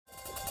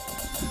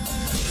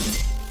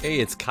Hey,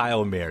 it's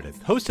Kyle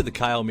Meredith, host of the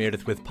Kyle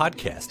Meredith With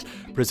podcast,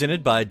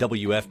 presented by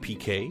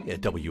WFPK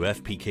at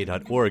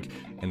WFPK.org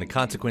and the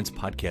Consequence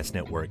Podcast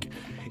Network.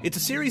 It's a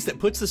series that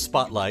puts the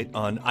spotlight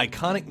on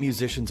iconic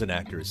musicians and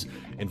actors,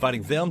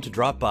 inviting them to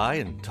drop by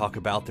and talk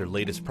about their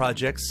latest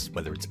projects,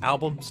 whether it's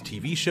albums,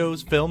 TV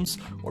shows, films,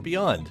 or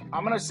beyond.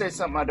 I'm going to say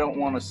something I don't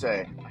want to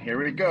say.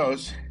 Here it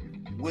goes.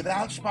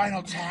 Without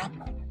Spinal Tap,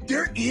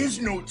 there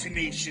is no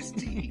Tenacious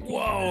D.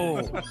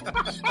 Whoa!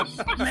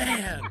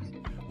 Man!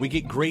 We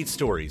get great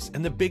stories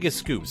and the biggest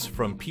scoops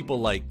from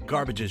people like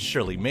Garbage's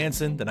Shirley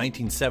Manson, the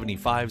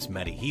 1975's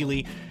Matty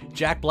Healy,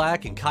 Jack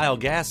Black and Kyle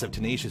Gass of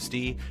Tenacious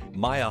D,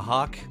 Maya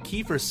Hawke,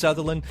 Kiefer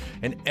Sutherland,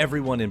 and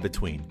everyone in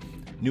between.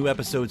 New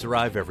episodes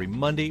arrive every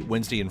Monday,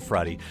 Wednesday, and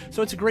Friday,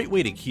 so it's a great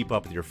way to keep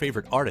up with your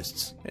favorite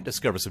artists and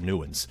discover some new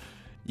ones.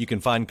 You can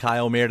find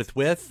Kyle Meredith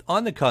With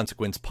on the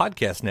Consequence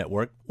Podcast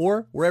Network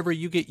or wherever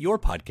you get your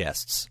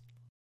podcasts.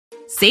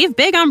 Save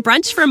big on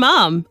brunch for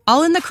mom,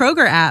 all in the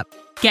Kroger app.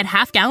 Get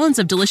half gallons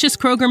of delicious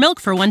Kroger milk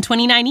for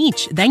 $1.29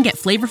 each. Then get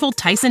flavorful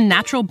Tyson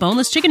natural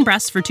boneless chicken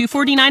breasts for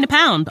 $2.49 a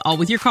pound, all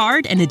with your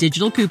card and a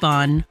digital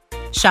coupon.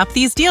 Shop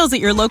these deals at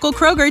your local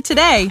Kroger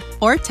today,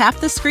 or tap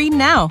the screen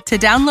now to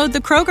download the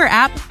Kroger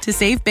app to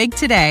save big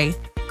today.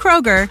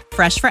 Kroger,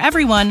 fresh for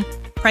everyone.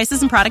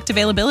 Prices and product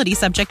availability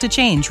subject to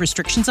change.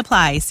 Restrictions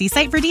apply. See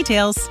site for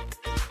details.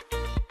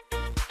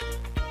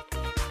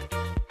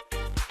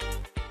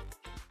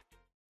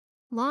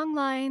 Long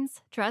lines,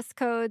 dress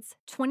codes,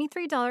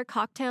 $23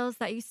 cocktails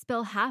that you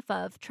spill half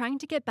of trying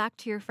to get back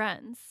to your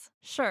friends.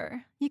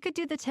 Sure, you could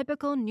do the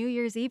typical New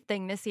Year's Eve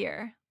thing this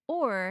year.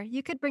 Or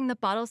you could bring the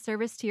bottle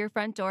service to your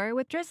front door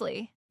with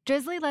Drizzly.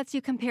 Drizzly lets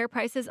you compare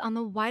prices on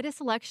the widest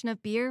selection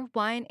of beer,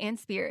 wine, and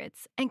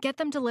spirits and get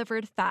them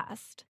delivered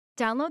fast.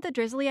 Download the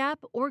Drizzly app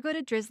or go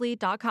to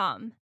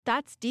drizzly.com.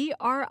 That's DRIZLY.com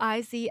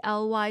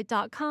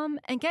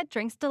and get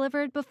drinks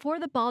delivered before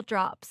the ball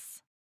drops.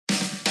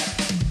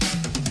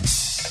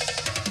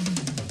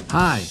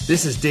 Hi,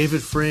 this is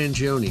David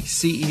Frangioni,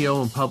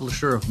 CEO and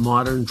publisher of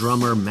Modern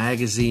Drummer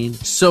magazine.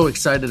 So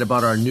excited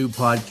about our new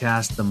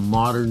podcast, the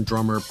Modern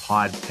Drummer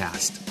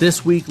Podcast.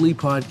 This weekly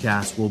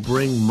podcast will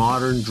bring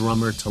Modern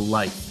Drummer to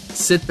life.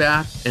 Sit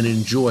back and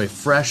enjoy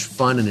fresh,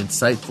 fun, and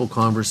insightful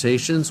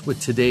conversations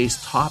with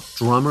today's top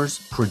drummers,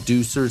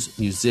 producers,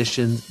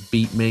 musicians,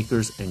 beat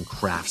makers, and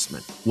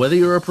craftsmen. Whether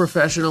you're a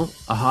professional,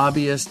 a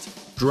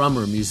hobbyist,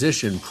 drummer,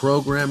 musician,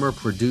 programmer,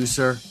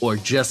 producer, or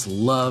just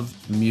love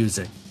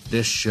music,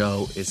 this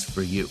show is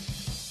for you.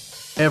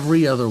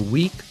 Every other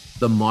week,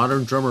 the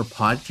Modern Drummer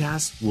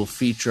Podcast will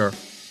feature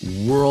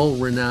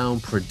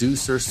world-renowned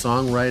producer,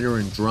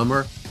 songwriter, and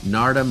drummer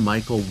Narada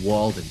Michael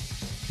Walden.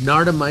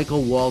 Narada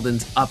Michael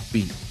Walden's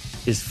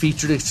Upbeat is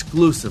featured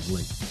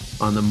exclusively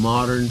on the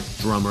Modern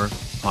Drummer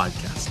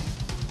Podcast.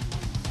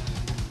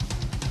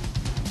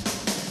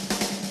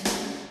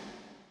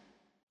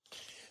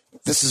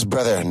 This is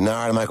brother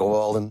Narada Michael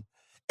Walden,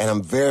 and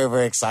I'm very,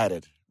 very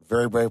excited,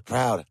 very, very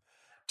proud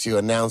to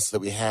announce that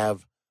we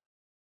have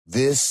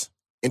this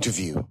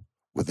interview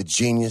with the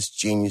genius,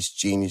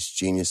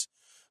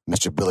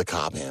 Mr. Billy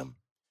Cobham.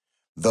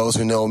 Those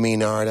who know me,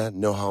 Narada,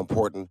 know how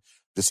important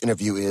this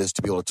interview is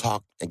to be able to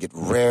talk and get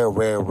rare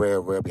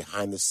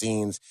behind the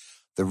scenes,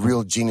 the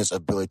real genius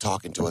of Billy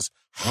talking to us,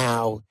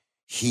 how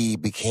he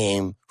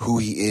became who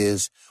he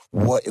is,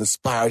 what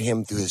inspired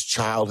him through his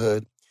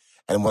childhood.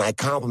 And when I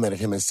complimented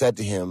him and said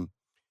to him,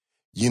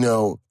 you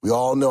know, we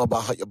all know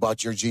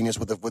about your genius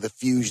with the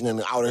fusion and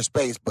the outer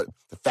space, but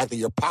the fact that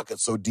your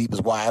pocket's so deep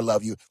is why I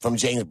love you, from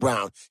James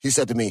Brown. He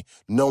said to me,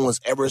 no one's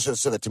ever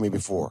said that to me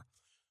before.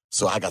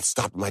 So I got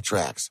stopped in my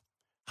tracks.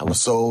 I was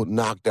so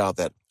knocked out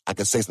that I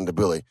could say something to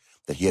Billy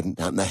that he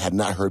had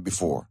not heard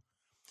before.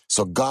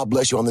 So God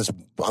bless you on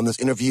this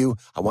interview.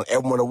 I want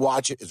everyone to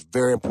watch it. It's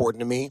very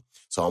important to me,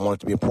 so I want it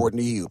to be important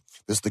to you.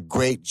 This is the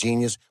great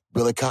genius,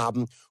 Billy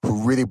Cobham,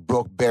 who really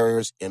broke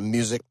barriers in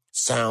music,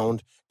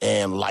 sound,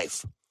 and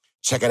life.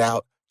 Check it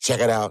out.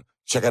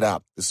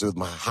 This is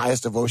my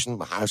highest devotion,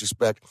 my highest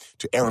respect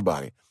to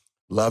everybody.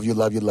 Love you.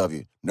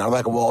 Narada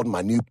Michael Walden,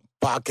 my new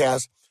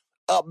podcast,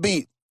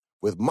 Upbeat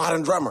with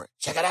Modern Drummer.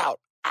 Check it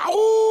out.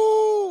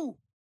 Ow!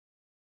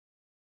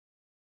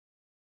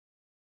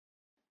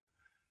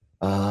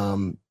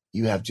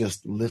 You have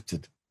just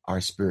lifted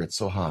our spirits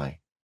so high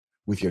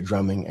with your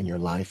drumming and your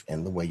life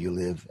and the way you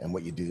live and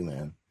what you do,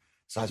 man.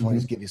 So I just want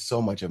to give you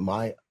so much of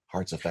my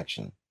heart's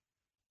affection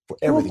for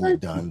everything you've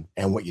done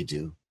and what you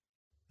do.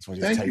 I just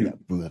want to tell you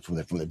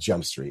that from the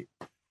jump street.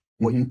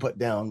 What you put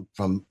down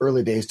from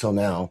early days till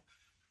now,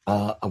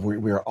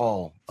 we are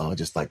all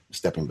just like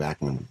stepping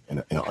back in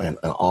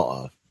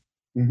awe of.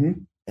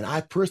 And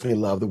I personally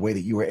love the way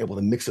that you were able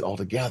to mix it all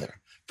together.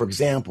 For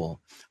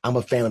example, I'm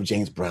a fan of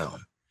James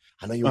Brown.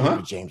 I know you're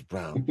with James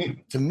Brown.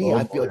 To me,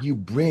 I feel like you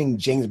bring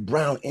James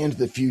Brown into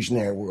the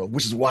fusionary world,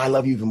 which is why I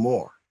love you even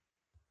more.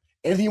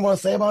 Anything you want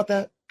to say about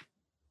that?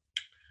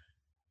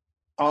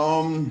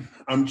 I'm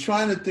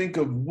trying to think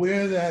of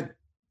where that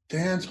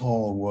dance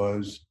hall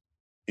was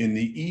in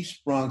the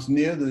East Bronx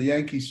near the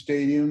Yankee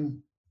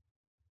Stadium.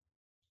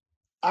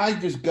 I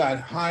just got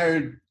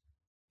hired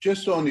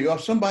just on the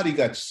off, somebody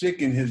got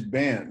sick in his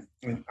band,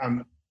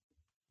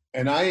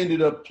 and I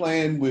ended up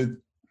playing with,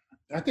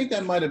 I think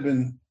that might have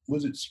been,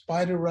 was it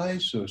Spider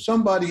Rice or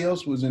somebody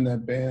else was in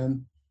that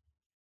band,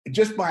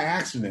 just by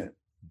accident.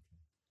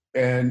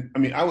 And I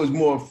mean, I was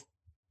more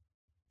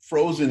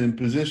frozen in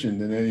position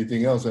than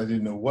anything else. I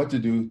didn't know what to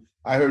do.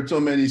 I heard so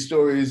many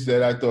stories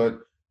that I thought,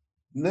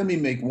 let me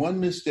make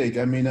one mistake,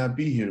 I may not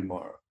be here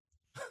tomorrow.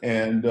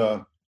 And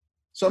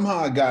somehow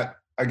I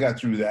got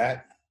through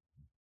that.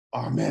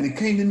 Oh man, it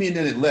came to me and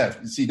then it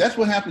left. See, that's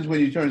what happens when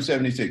you turn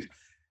 76.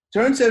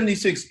 Turn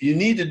 76, you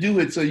need to do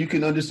it so you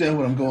can understand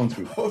what I'm going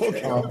through.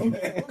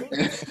 Okay.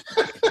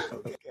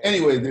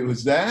 Anyway, there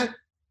was that.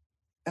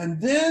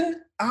 And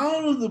then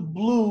out of the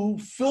blue,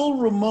 Phil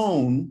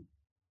Ramone,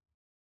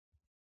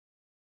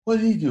 what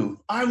did he do?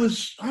 I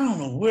don't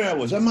know where I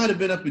was. I might have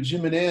been up at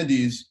Jim and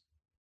Andy's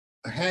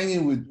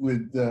hanging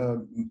with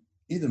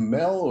either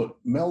Mel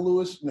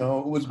Lewis. No,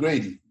 it was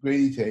Grady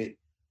Tate.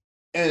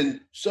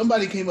 And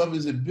somebody came up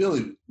and said,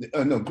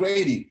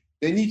 Grady,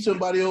 they need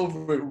somebody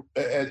over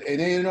at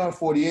A&R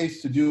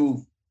 48 to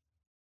do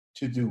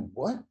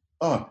what?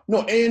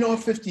 No, A&R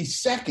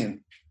 52nd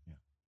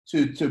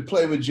to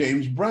play with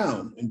James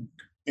Brown.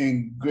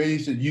 And Grady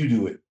said, you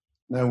do it.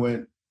 And I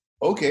went,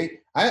 okay.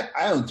 I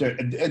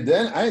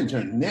didn't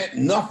turn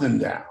nothing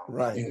down.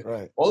 Right.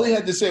 All he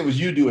had to say was,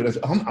 you do it. I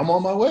said, I'm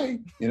on my way,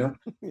 Yeah.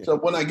 So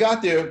when I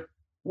got there,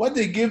 what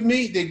they give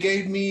me, they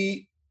gave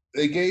me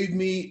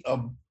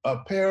a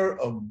pair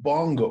of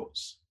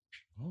bongos.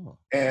 Oh.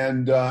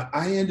 And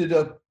I ended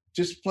up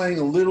just playing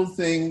a little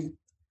thing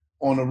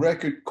on a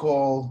record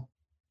called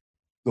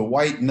The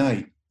White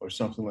Knight or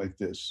something like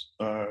this,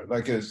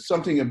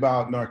 something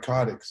about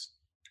narcotics.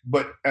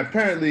 But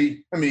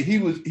apparently, I mean,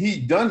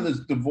 he'd done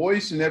the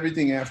voice and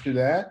everything after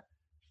that,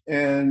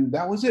 and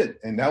that was it.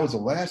 And that was the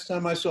last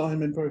time I saw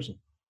him in person.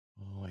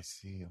 Oh, I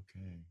see.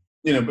 Okay.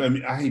 But I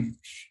mean,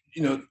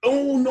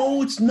 oh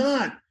no, it's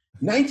not.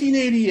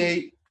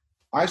 1988,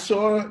 I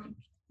saw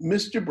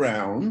Mr.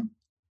 Brown.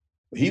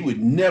 He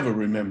would never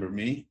remember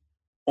me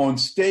on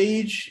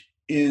stage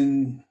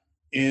in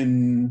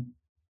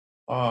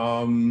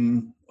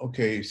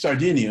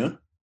Sardinia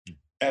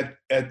at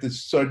the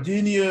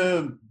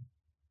Sardinia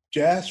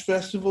Jazz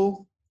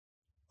Festival.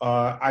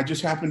 I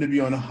just happened to be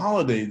on a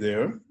holiday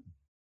there,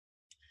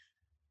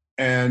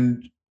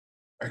 and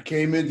I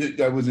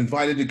was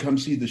invited to come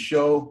see the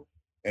show,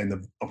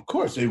 and of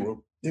course they were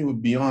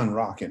beyond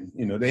rocking.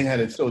 They had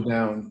it so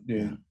down.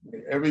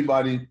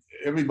 Everybody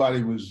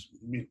was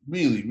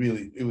really,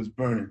 really, it was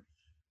burning.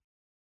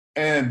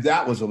 And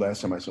that was the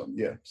last time I saw him.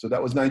 Yeah. So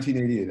that was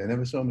 1988. I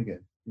never saw him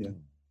again. Yeah.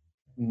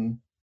 Mm-hmm.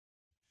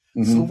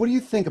 Mm-hmm. So what do you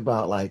think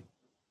about like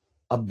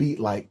a beat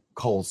like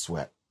Cold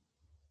Sweat?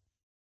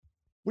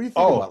 What do you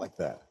think about like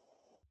that?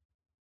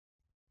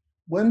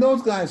 When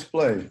those guys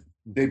play,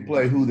 they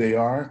play who they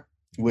are,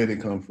 where they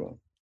come from.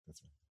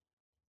 That's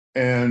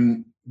right.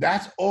 And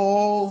that's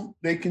all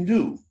they can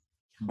do.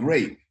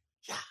 Great.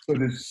 Yeah.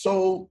 But it's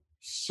so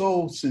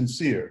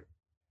sincere.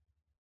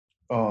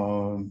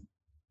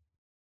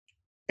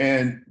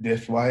 And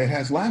that's why it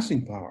has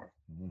lasting power.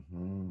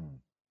 Mm-hmm.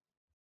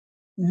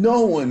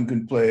 No one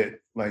can play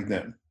it like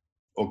them,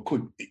 or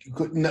could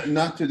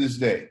not to this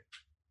day.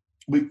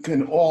 We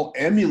can all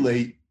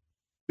emulate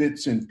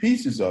bits and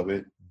pieces of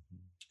it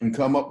and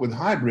come up with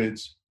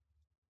hybrids.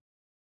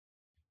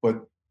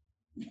 But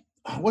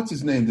what's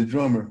his name, the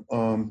drummer?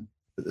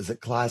 Is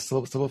it Clyde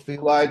Stubblefield?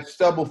 Clyde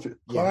Stubblefield.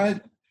 Yeah.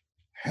 Clyde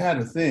had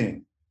a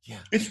thing. Yeah.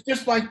 It's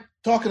just like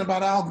talking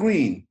about Al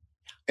Green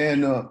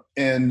and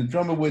the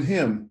drummer with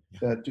him.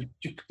 Yeah.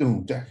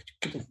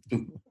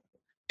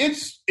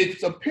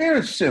 It's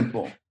appears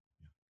simple,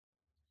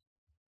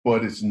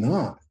 but it's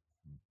not.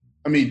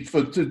 I mean,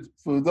 for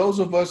those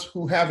of us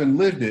who haven't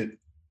lived it,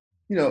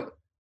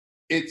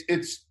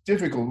 it's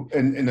difficult.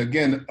 And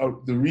again,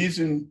 the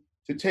reason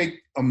to take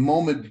a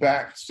moment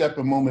back, step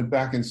a moment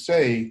back, and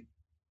say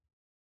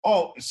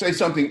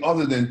something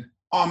other than,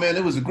 oh man,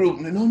 it was a group.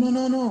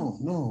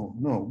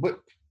 No. But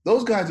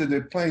those guys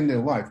they're playing their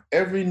life.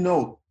 Every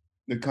note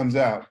that comes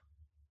out,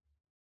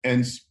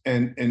 and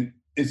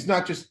it's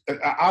not just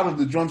out of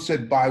the drum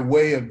set by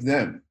way of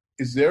them.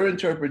 It's their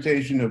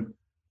interpretation of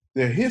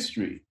their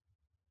history.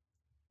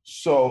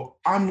 So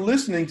I'm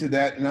listening to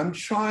that, and I'm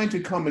trying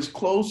to come as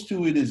close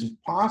to it as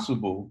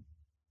possible,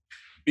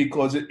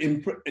 because it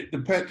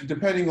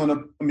depending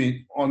on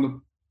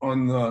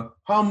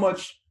how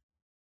much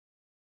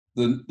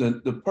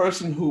the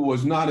person who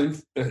is not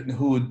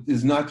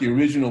the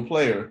original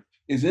player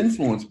is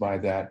influenced by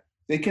that.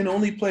 They can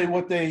only play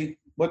what they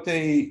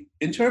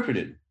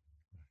interpreted,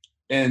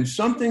 and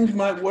some things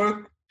might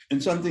work and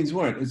some things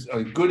weren't. It's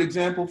a good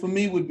example for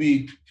me would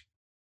be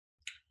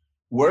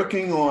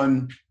working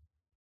on.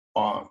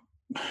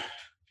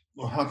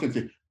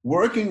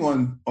 Working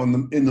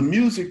in the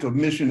music of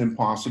Mission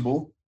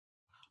Impossible,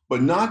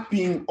 but not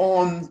being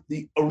on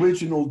the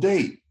original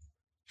date,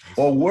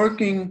 or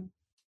working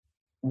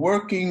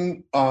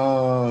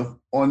on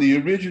the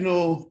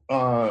original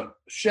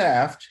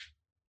Shaft,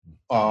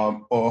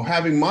 or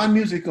having my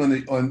music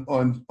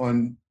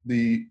on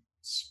the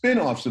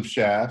spin-offs of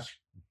Shaft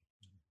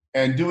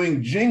and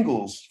doing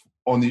jingles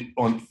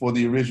for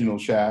the original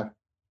Shaft,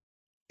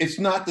 it's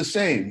not the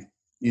same,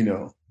 you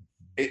know.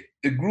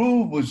 The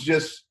groove was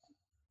just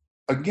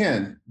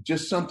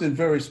something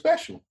very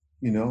special,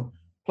 you know,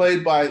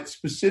 played by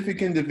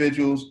specific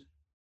individuals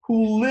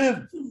who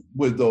lived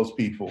with those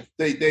people.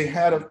 They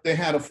had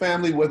a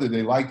family, whether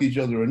they liked each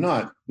other or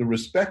not. The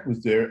respect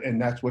was there,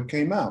 and that's what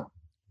came out.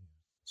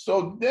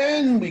 So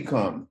then we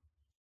come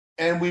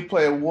and we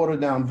play a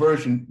watered down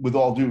version, with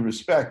all due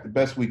respect, the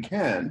best we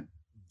can.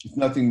 There's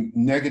nothing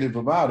negative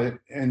about it,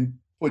 and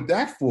put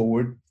that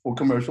forward for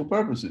commercial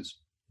purposes.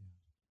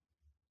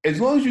 As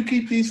long as you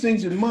keep these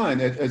things in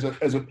mind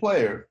as a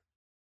player,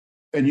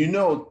 and you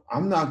know,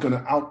 I'm not going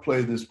to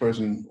outplay this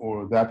person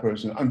or that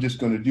person. I'm just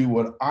going to do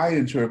what I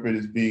interpret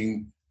as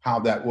being how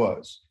that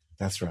was.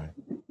 That's right.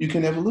 You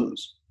can never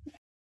lose.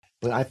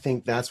 But I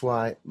think that's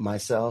why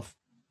myself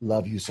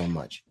love you so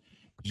much.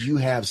 You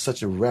have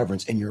such a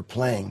reverence in your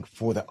playing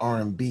for the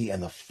R&B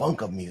and the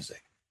funk of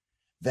music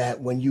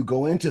that when you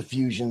go into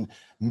fusion,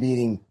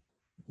 meeting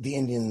the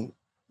Indian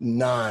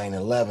 9,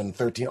 11,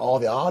 13, all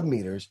the odd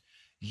meters,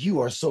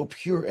 you are so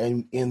pure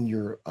in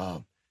your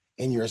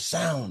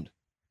sound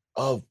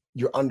of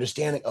your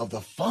understanding of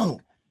the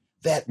funk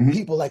that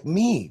people like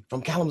me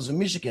from Kalamazoo,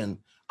 Michigan,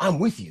 I'm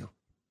with you.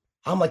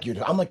 I'm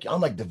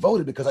like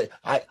devoted because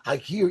I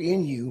hear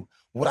in you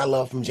what I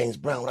love from James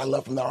Brown, what I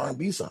love from the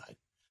R&B side.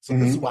 So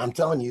this is why I'm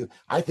telling you,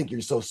 I think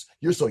you're so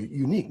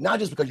unique, not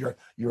just because you're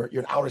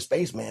an outer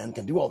space man,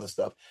 can do all this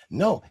stuff.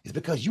 No, it's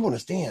because you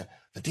understand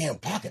the damn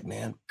pocket,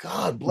 man.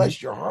 God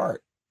bless your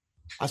heart.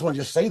 I just want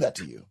to just say that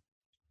to you.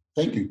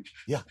 Thank you.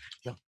 Yeah.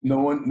 No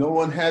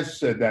one has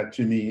said that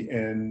to me,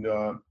 and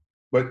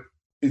but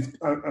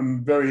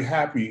I'm very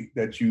happy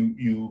that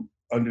you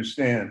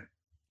understand.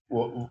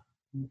 Well,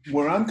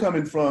 where I'm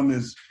coming from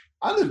is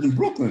I lived in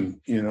Brooklyn,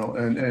 you know,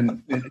 and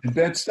in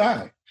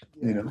Bed-Stuy,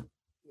 you know,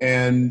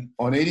 and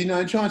on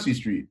 89 Chauncey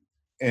Street,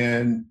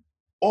 and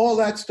all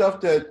that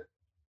stuff that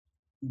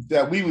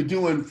we were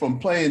doing, from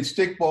playing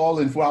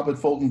stickball in Robert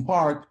Fulton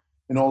Park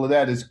and all of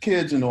that as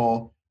kids and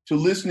all, to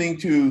listening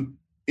to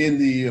in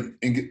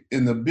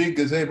the big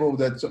gazebo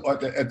that's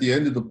at the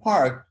end of the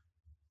park,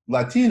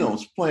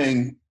 Latinos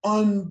playing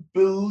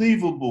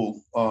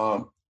unbelievable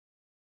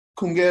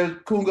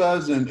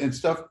congas and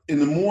stuff in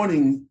the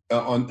morning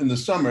in the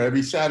summer,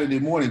 every Saturday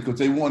morning, because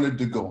they wanted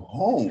to go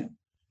home,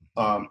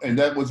 and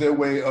that was their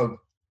way of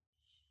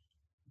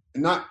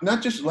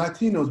not just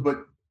Latinos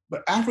but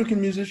African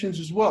musicians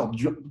as well.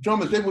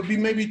 Drummers, there would be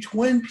maybe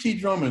 20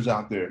 drummers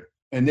out there,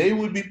 and they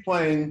would be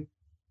playing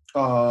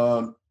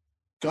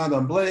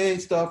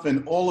candomblé stuff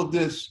and all of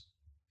this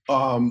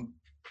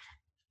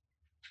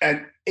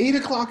at 8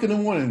 o'clock in the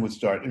morning would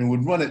start, and it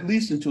would run at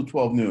least until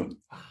 12 noon,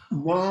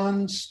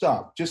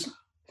 non-stop, just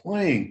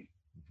playing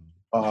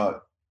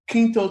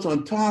quintos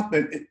on top,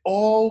 and it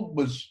all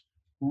was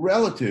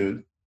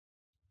relative.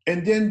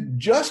 And then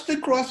just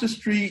across the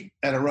street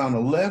at around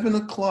 11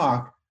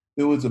 o'clock,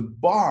 there was a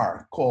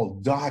bar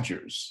called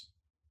Dodgers,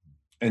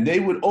 and they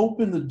would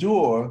open the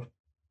door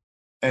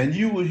and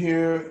you would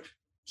hear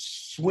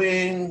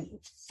swing,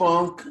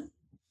 funk,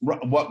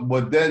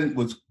 what then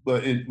was,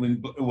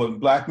 when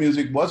black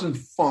music wasn't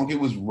funk, it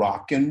was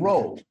rock and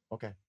roll.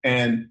 Okay.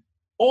 And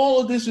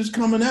all of this is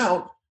coming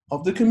out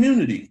of the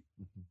community.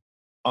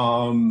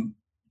 When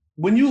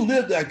you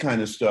live that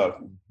kind of stuff,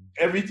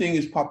 everything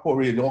is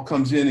potpourri. It all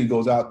comes in and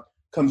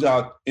comes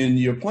out in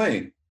your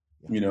playing,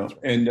 you know. Right.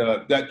 And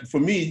that, for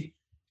me,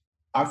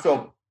 I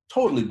felt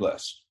totally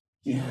blessed,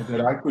 you know,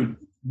 that I could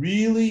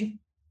really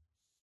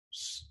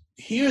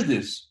hear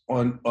this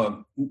on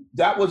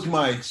that was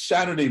my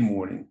Saturday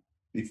morning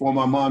before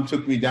my mom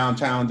took me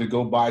downtown to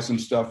go buy some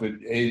stuff at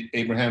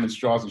Abraham and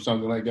Strauss or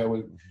something like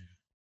that.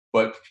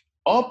 But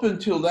up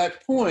until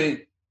that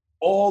point,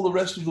 all the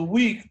rest of the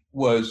week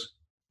was,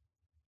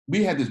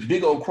 we had this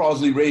big old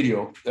Crosley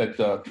radio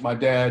that my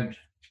dad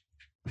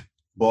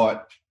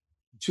bought,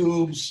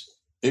 tubes.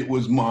 It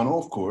was mono,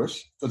 of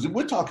course, because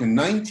we're talking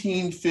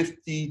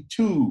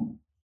 1952,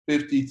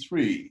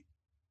 53,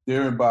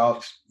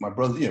 thereabouts. My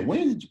brother,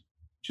 Wayne had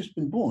just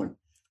been born.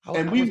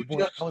 I was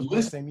born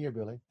the same year,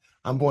 Billy.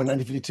 I'm born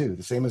 1952,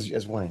 the same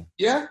as Wayne.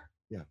 Yeah?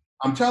 Yeah.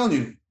 I'm telling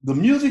you, the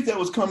music that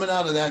was coming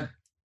out of that,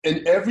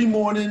 and every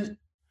morning,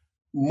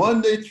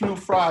 Monday through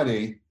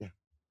Friday,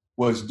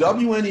 was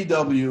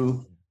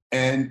WNEW,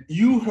 and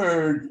you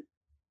heard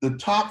the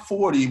top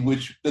 40,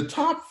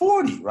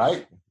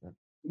 right?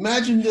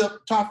 Imagine the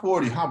top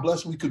 40, how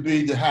blessed we could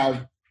be to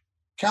have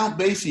Count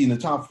Basie in the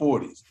top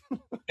 40s,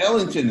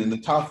 Ellington in the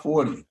top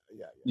 40,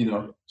 you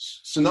know,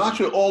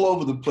 Sinatra all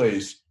over the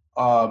place,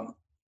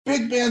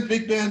 big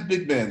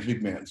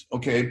bands,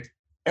 okay?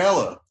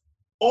 Ella,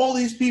 all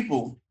these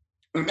people,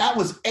 and that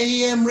was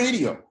AM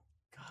radio.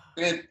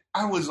 And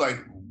I was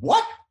like,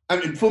 what? I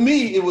mean, for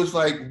me, it was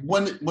like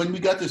when we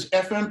got this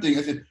FM thing,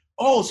 I said,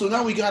 oh, so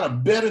now we got a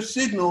better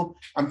signal.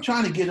 I'm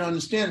trying to get to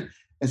understand.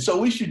 And so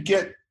we should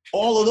get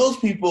all of those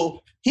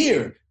people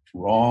here.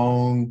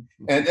 Wrong.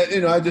 And you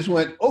know, I just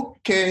went, oh,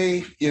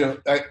 okay,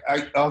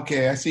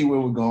 I see where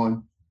we're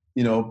going,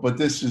 but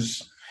this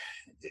is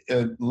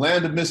a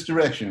land of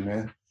misdirection,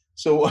 man.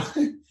 So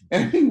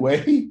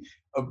anyway,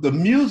 the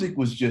music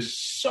was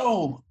just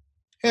so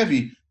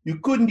heavy, you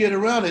couldn't get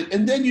around it.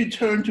 And then you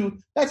turn to,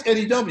 that's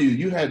Eddie W.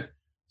 You had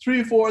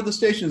 3 or 4 other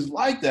stations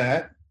like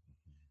that.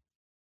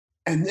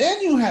 And then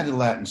you had the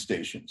Latin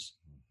stations.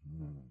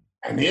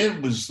 And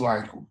it was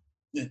like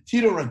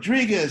Tito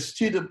Rodriguez,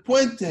 Tito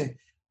Puente,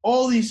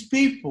 all these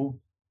people.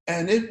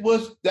 And it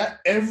was that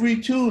every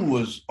tune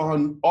was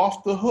on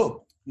Off the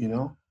Hook,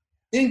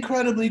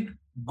 incredibly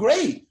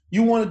great.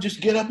 You want to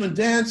just get up and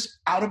dance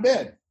out of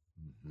bed,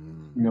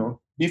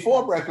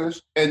 before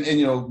breakfast. And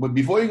but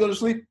before you go to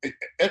sleep,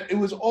 it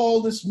was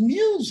all this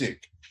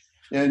music.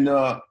 And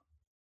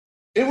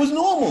it was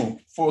normal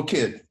for a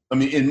kid. I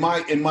mean, in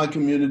my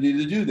community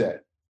to do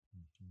that.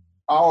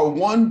 Our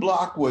one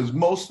block was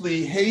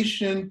mostly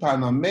Haitian,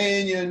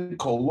 Panamanian,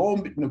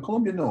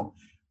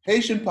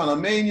 Haitian,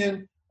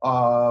 Panamanian.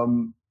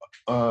 Who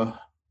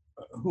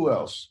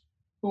else?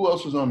 Who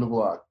else was on the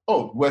block?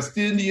 Oh, West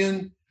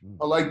Indian,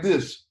 like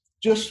this.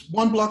 Just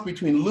one block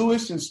between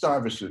Lewis and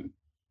Stuyvesant,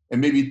 and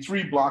maybe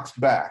 3 blocks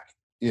back.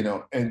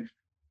 And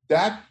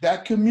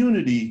that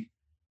community,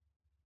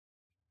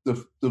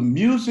 the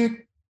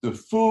music, the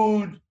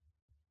food.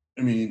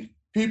 I mean,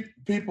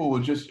 people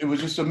were it was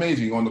just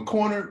amazing. On the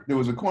corner, there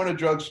was a corner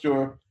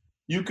drugstore.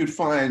 You could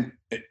find,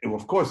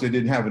 of course, they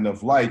didn't have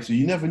enough light, so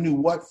you never knew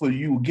what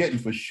you were getting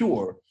for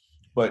sure.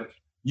 But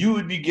you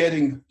would be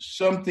getting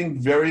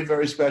something very,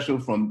 very special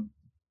from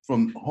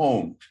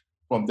home,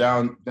 from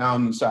down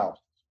in the South,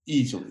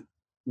 easily.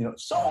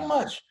 So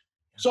much,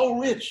 so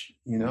rich.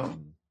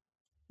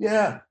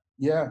 Yeah.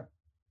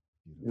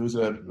 It was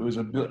a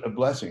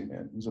blessing,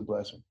 man. It was a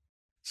blessing.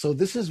 So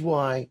this is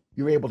why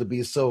you're able to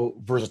be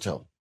so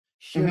versatile.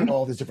 Hearing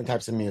all these different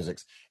types of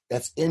musics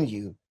that's in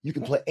you, you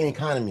can play any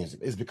kind of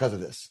music. Is because of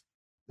this.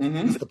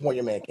 This is the point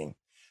you're making.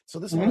 So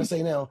this is what I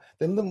say now.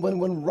 Then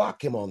when rock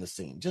came on the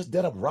scene, just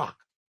dead up rock.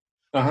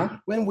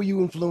 When were you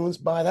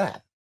influenced by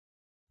that?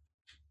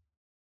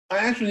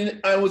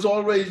 I was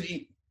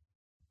already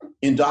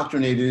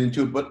indoctrinated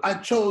into it, but I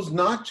chose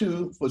not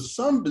to, for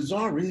some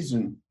bizarre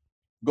reason,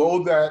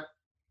 go that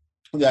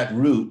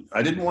route.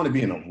 I didn't want to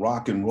be in a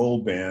rock and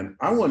roll band.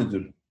 I wanted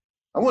to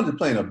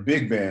play in a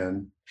big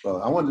band.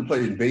 I wanted to play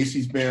in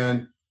Basie's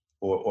band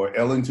or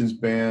Ellington's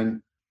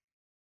band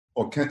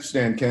or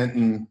Stan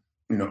Kenton.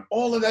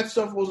 All of that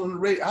stuff was on the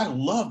radio. I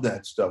loved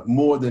that stuff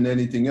more than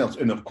anything else.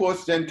 And of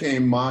course, then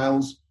came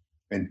Miles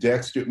and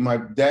Dexter. My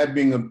dad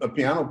being a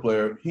piano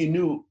player, he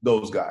knew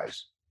those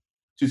guys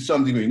to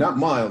some degree. Not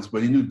Miles,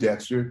 but he knew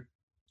Dexter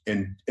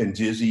and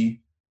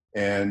Dizzy.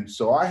 And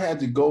so I had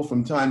to go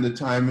from time to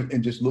time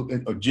and just look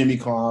at Jimmy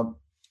Cobb.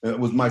 It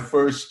was my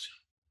first.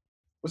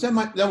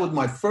 That was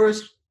my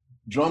first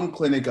drum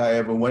clinic I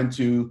ever went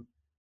to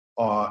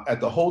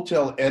at the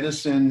Hotel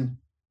Edison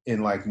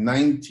in like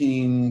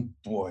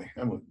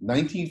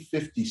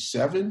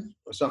 1957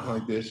 or something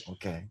like this.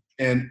 Okay.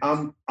 And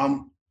I'm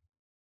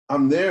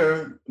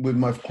there with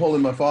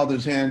holding my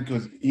father's hand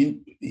because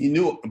he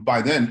knew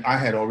by then I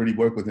had already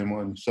worked with him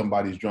on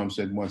somebody's drum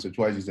set once or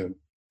twice. He said,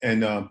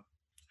 and a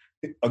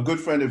good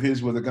friend of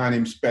his was a guy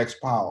named Specs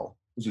Powell,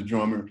 who's a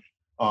drummer.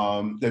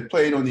 That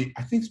played on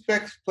I think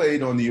Specs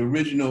played on the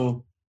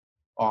original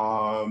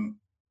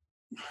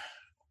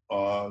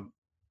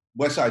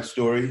West Side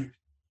Story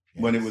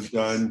when it was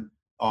done.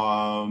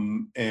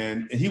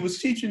 And he was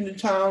teaching in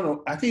town.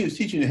 I think he was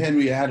teaching the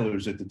Henry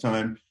Adlers at the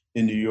time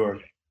in New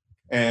York.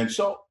 And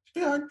so,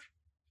 I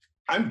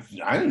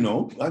don't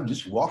know. I'm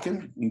just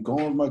walking and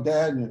going with my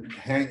dad and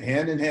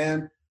hand in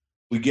hand.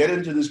 We get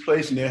into this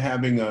place and they're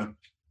having a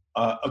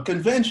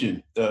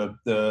convention, the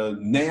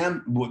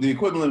NAMM, the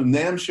equivalent of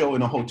NAMM show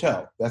in a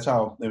hotel. That's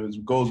how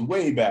it goes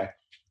way back.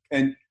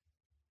 And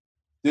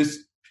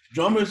this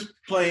drummer's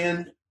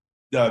playing.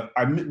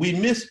 We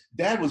missed.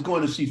 Dad was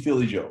going to see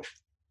Philly Joe,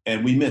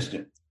 and we missed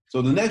him.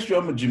 So the next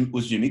drummer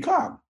was Jimmy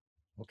Cobb,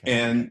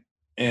 and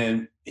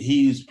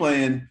he's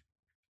playing.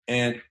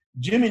 And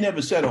Jimmy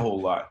never said a whole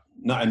lot.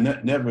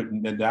 Never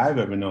that I've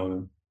ever known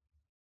him.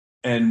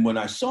 And when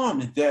I saw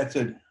him, his dad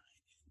said,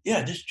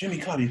 "Yeah, this Jimmy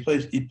Cobb. He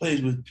plays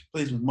with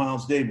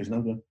Miles Davis." And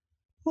I'm going,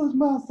 "Who's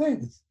Miles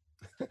Davis?"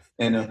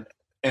 and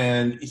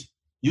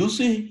you'll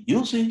see.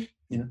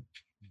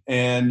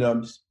 And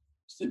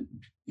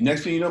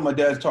next thing you know, my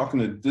dad's talking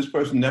to this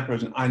person, that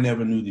person. I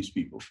never knew these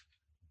people.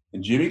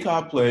 And Jimmy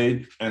Cobb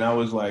played, and I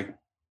was like,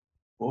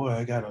 "Boy,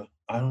 I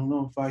don't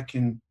know if I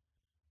can.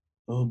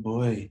 Oh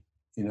boy,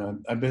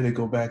 I better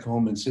go back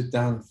home and sit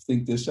down and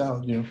think this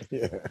out." Yeah,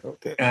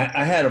 okay.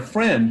 I had a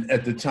friend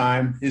at the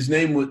time. His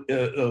name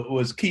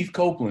was Keith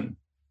Copeland,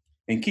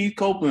 and Keith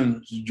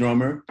Copeland's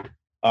drummer.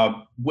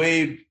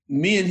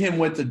 Me and him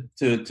went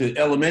to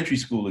elementary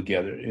school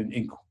together,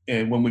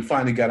 and when we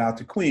finally got out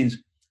to Queens,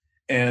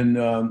 and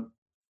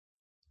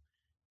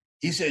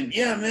he said,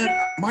 "Yeah, man,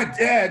 my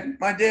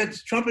dad's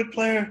a trumpet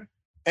player,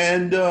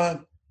 and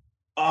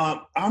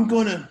I'm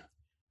gonna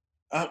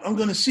I'm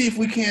going to see if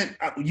we can't.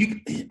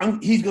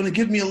 He's going to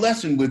give me a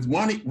lesson with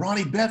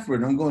Ronnie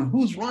Bedford. I'm going,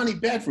 who's Ronnie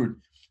Bedford?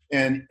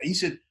 And he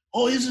said,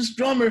 oh, he's this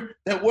drummer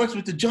that works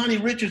with the Johnny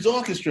Richards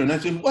Orchestra. And I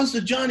said, what's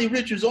the Johnny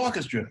Richards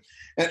Orchestra?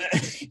 And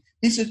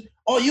he said,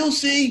 oh, you'll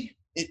see.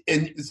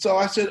 And so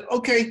I said,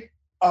 okay.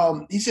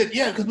 He said,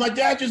 yeah, because my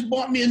dad just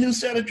bought me a new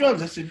set of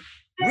drums. I said,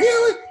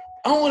 really?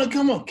 I want to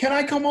come over. Can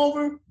I come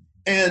over?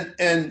 And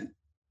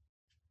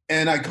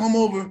I come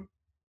over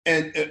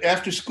and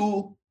after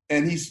school,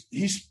 and he's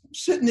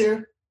sitting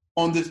there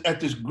at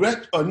this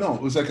Gretsch, no,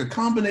 it was like a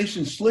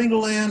combination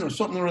Slingerland or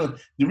something or other.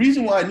 The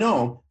reason why I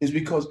know is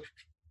because,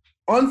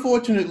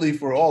 unfortunately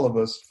for all of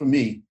us, for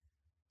me,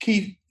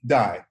 Keith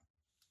died.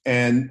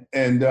 And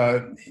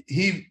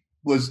he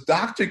was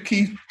Dr.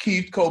 Keith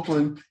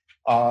Copeland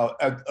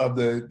of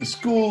the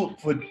school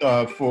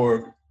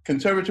for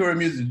conservatory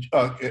music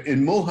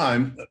in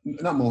Mannheim,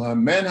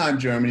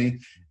 Germany,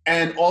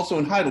 and also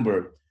in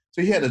Heidelberg.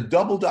 So he had a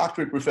double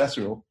doctorate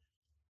professorial,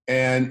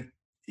 and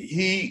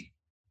I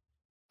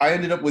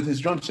ended up with his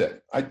drum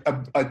set.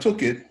 I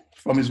took it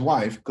from his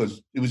wife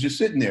because it was just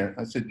sitting there.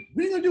 I said,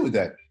 what are you going to do with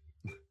that?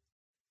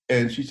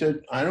 And she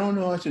said, I don't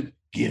know. I said,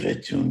 give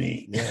it to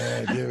me.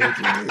 Yeah, give it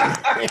to me.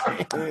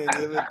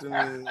 Give it to me.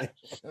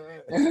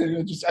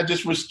 And I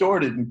just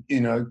restored it and,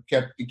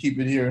 keep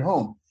it here at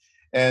home.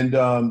 And,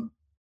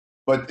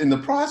 but in the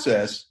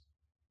process,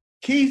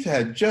 Keith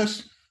had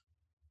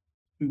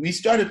we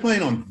started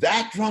playing on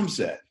that drum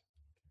set.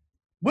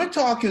 We're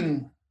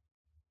talking,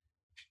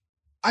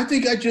 I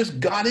think I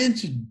just got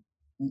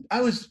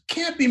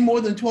can't be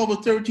more than 12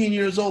 or 13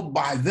 years old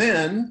by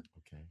then.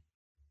 Okay.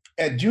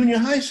 At junior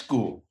high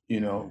school,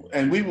 and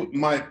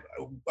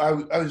I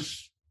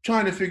was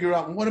trying to figure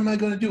out, what am I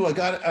going to do? I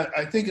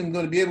think I'm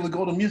going to be able to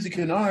go to music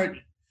and art,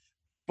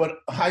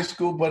 but high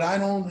school, but I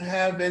don't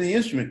have any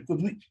instrument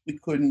because we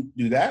couldn't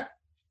do that.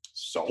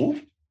 So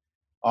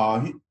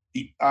I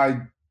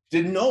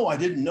didn't know.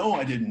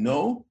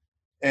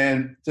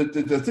 And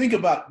to think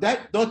about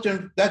that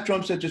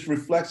drum set just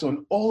reflects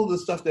on all of the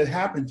stuff that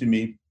happened to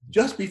me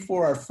just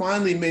before I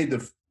finally made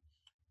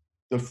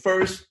the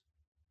first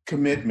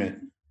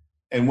commitment.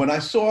 And when I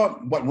saw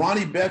what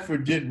Ronnie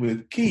Bedford did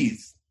with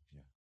Keith,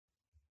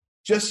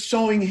 just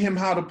showing him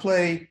how to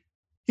play,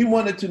 he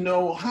wanted to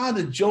know, how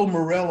did Joe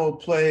Morello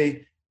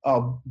play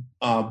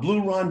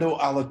Blue Rondo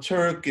a la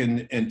Turk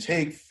and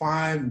Take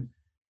 5?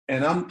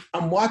 And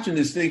I'm watching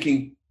this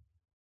thinking,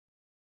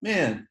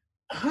 man,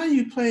 how are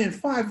you playing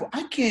 5?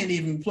 I can't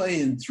even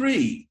play in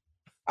 3.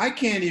 I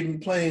can't even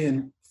play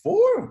in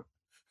 4.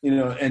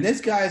 And this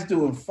guy's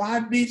doing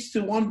 5 beats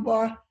to 1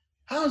 bar.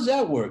 How's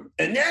that work?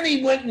 And then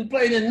he went and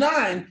played in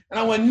 9, and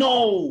I went,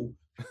 no.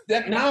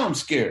 Now I'm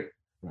scared.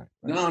 Right.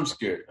 Now I'm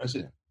scared. I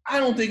said, I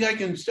don't think I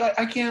can start.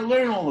 I can't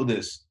learn all of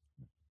this.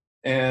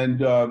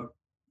 And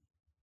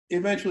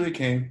eventually it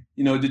came.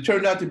 It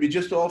turned out to be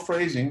just all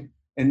phrasing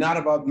and not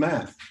about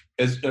math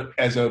as a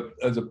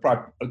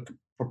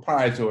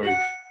proprietary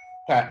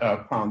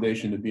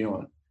foundation to be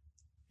on.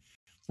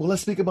 Well,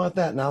 let's speak about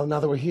that now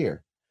that we're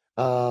here.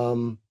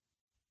 Vishnu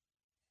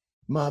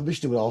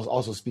would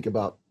also speak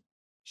about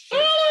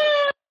shapes.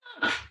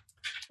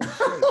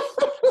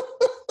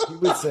 He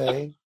would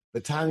say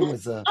the timing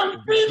was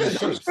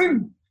shapes.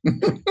 And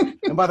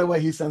by the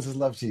way, he sends his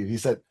love to you. He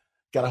said,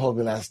 got a hold of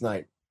me last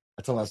night.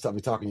 I told him I'd stop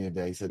me talking to you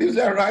today. He said, is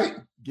that right?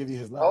 Give you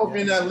his love. I hope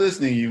you're not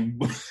listening, you.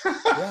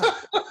 Yeah.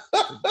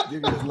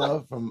 Give you his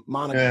love from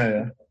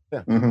Monica.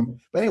 Yeah. Mm-hmm.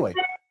 But anyway,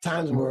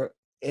 times were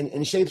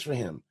in shapes for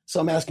him. So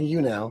I'm asking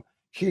you now,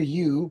 here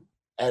you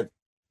at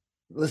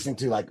listening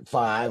to like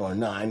 5 or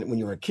 9 when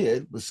you were a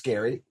kid was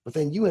scary, but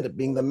then you ended up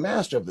being the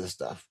master of this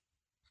stuff.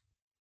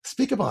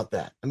 Speak about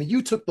that. I mean,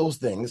 you took those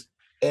things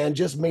and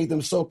just made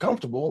them so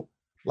comfortable,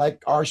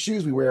 like our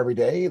shoes we wear every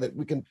day, that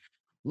we can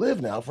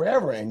live now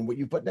forever in what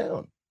you put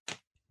down.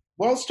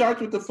 Well, it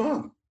starts with the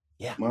fun.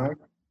 Yeah. Mike.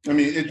 I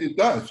mean, it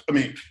does. I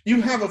mean,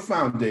 you have a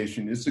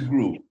foundation. It's a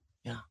groove.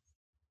 Yeah.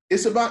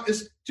 It's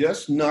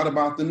just not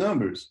about the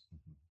numbers.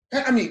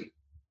 I mean,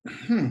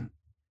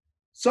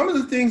 some of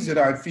the things that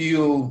I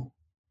feel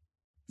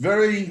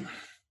very,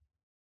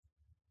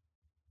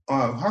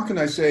 how can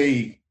I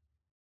say,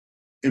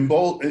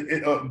 holding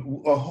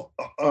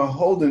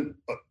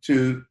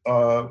to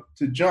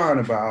John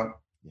about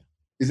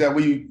is that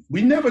we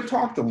never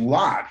talked a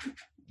lot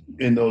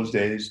in those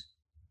days.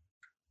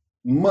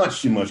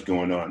 Much too much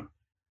going on.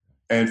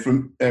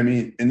 And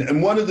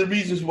and one of the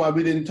reasons why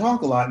we didn't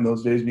talk a lot in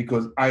those days,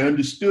 because I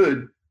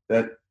understood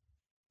that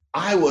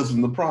I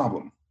wasn't the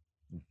problem.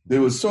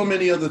 There was so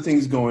many other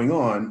things going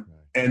on.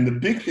 And the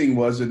big thing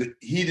was that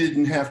he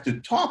didn't have to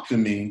talk to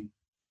me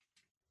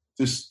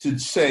to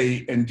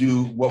say and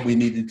do what we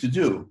needed to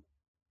do,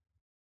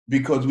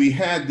 because we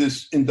had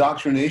this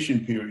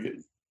indoctrination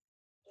period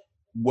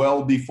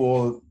well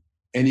before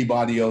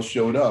anybody else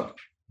showed up.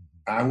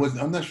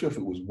 I'm not sure if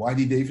it was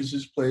Whitey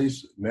Davis's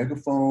place,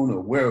 Megaphone,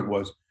 or where it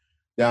was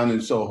down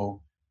in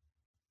Soho.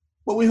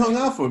 But we hung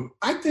out for,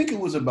 I think it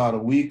was about a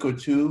week or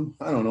two,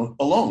 I don't know,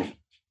 alone.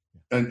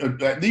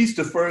 And at least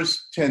the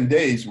first 10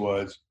 days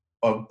was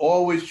of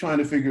always trying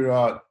to figure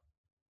out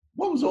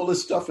what was all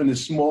this stuff in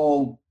this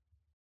small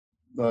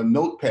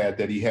notepad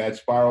that he had,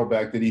 spiral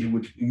back, that he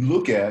would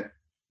look at,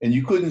 and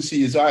you couldn't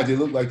see his eyes. They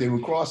looked like they were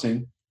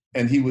crossing.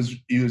 And he was,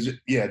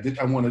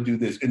 I want to do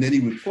this. And then he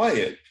would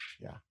play it.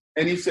 Yeah.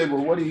 And he said,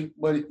 well,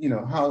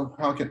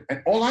 how can,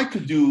 and all I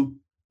could do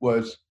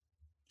was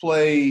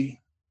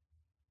play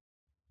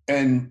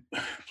in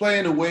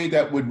a way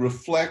that would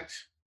reflect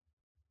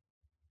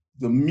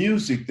the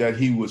music that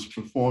he was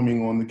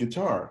performing on the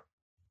guitar,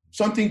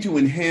 something to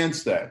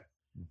enhance that.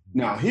 Mm-hmm.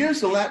 Now,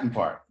 here's the Latin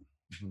part.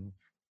 Mm-hmm.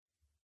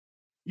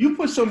 You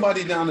put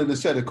somebody down in a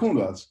set of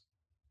congas,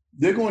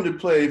 they're going to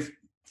play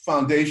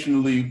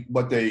foundationally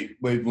what they've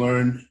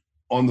learned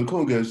on the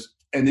congas,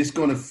 and it's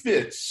going to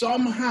fit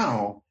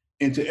somehow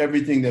into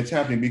everything that's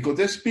happening because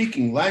they're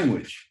speaking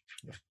language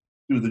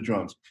through the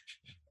drums.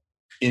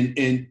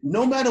 And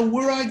no matter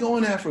where I go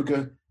in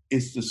Africa,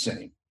 it's the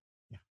same.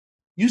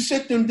 You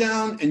sit them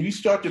down and you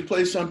start to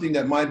play something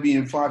that might be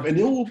in 5, and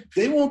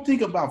they won't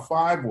think about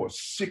 5 or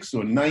 6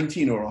 or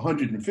 19 or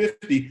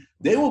 150.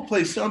 They will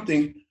play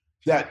something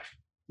that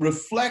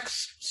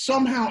reflects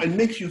somehow and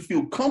makes you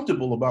feel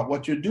comfortable about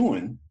what you're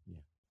doing.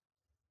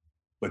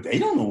 But they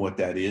don't know what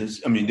that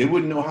is. I mean, they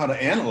wouldn't know how to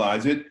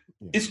analyze it.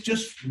 It's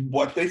just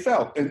what they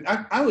felt. And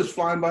I was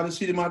flying by the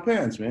seat of my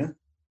pants, man.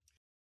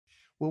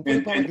 Well, what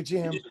about a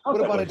jam? What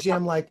about a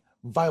jam like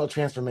Vital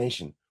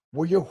Transformation,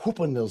 where you're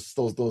whooping those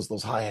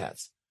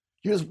hi-hats?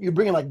 You're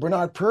bringing like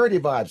Bernard Purdy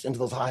vibes into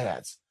those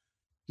hi-hats.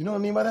 You know what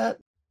I mean by that?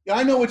 Yeah,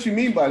 I know what you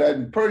mean by that.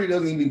 And Purdy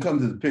doesn't even come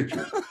to the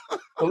picture.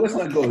 So let's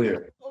not go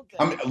there. Okay.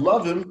 I mean, I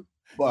love him,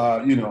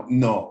 but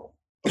no.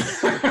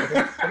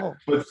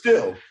 But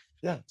still,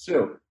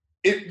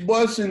 it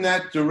was in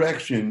that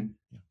direction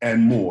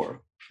and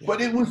more. Yeah.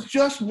 But it was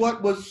just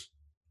what was.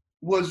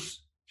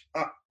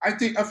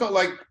 I felt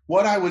like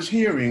what I was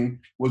hearing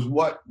was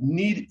what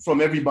needed from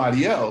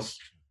everybody else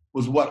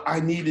was what I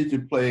needed to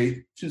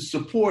play to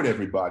support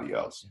everybody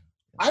else.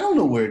 I don't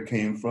know where it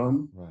came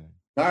from. Right.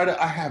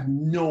 Narada, I have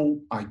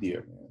no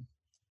idea, man.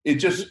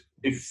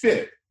 It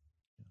fit.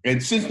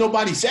 And since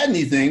nobody said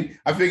anything,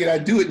 I figured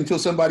I'd do it until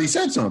somebody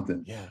said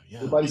something. Yeah.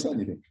 Nobody said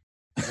anything.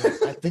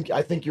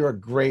 I think you're a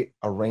great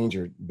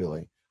arranger,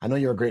 Billy. I know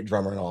you're a great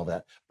drummer and all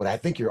that, but I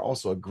think you're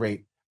also a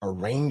great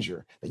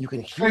arranger, that you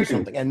can hear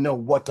something and know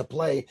what to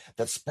play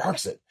that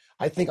sparks it.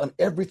 I think on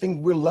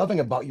everything we're loving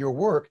about your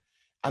work,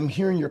 I'm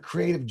hearing your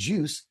creative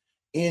juice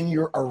in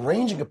your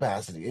arranging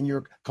capacity, in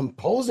your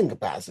composing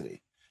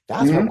capacity.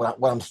 That's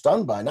what I'm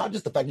stunned by. Not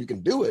just the fact you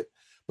can do it,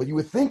 but you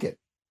would think it.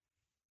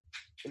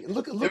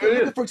 Look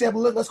at, for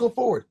example, let's go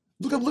forward.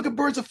 Look at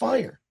Birds of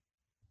Fire.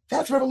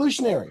 That's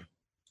revolutionary.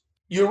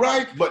 You're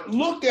right, but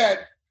look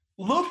at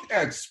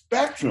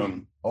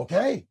Spectrum.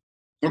 Okay,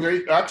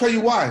 I'll tell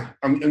you why,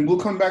 and we'll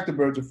come back to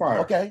Birds of Fire.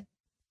 Okay.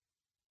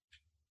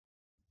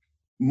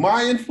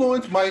 My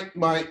influence,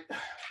 my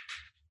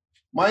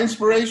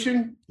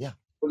inspiration,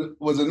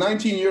 was a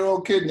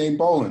 19-year-old kid named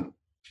Walden,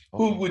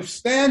 who would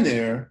stand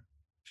there,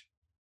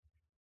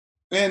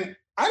 and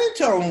I didn't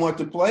tell him what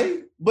to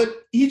play, but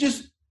he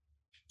just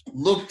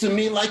looked to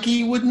me like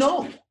he would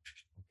know,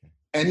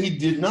 and he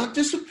did not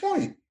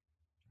disappoint.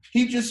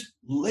 He just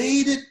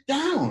laid it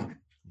down,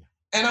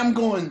 and I'm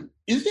going,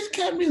 is this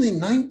cat really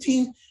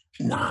 19?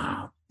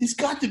 Nah, he's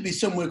got to be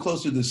somewhere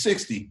closer to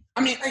 60.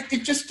 I mean,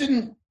 it just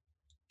didn't.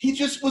 He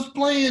just was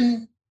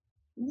playing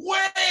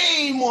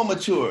way more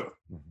mature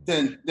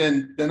than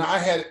I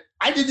had.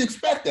 I didn't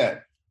expect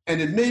that,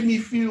 and it made me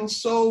feel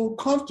so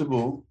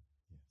comfortable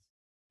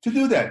to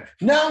do that.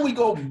 Now we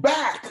go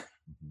back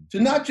to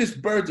not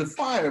just Birds of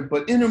Fire,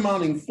 but Inner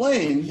Mounting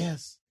Flame.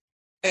 Yes.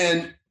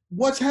 And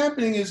what's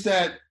happening is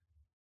that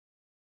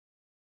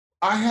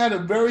I had a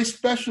very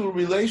special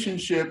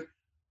relationship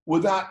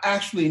without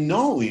actually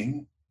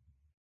knowing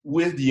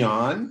with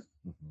Jan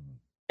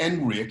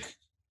and Rick.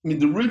 I mean,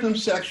 the rhythm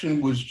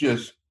section was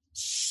just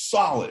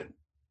solid.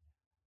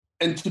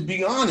 And to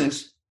be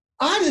honest,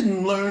 I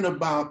didn't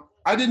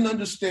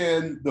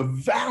understand the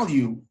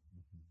value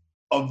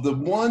of the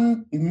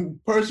one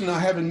person I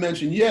haven't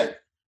mentioned yet,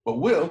 but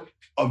will,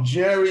 of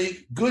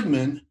Jerry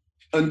Goodman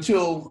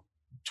until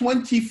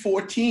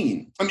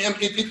 2014. I mean,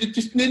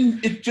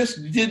 it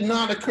just did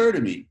not occur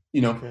to me,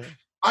 you know. Okay.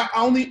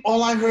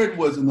 All I heard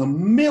was a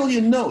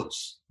million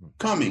notes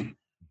coming,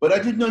 but I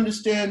didn't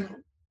understand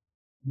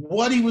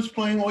what he was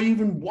playing or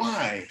even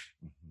why.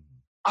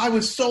 I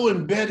was so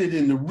embedded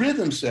in the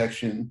rhythm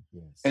section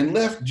and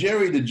left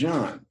Jerry to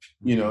John.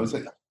 You know, it's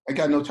like, I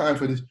got no time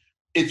for this.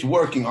 It's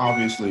working,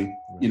 obviously,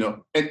 you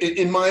know, and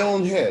in my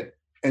own head.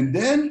 And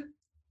then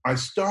I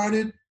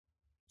started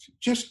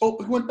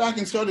went back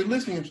and started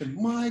listening and said,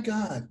 my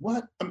God,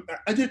 what?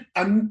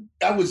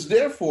 I was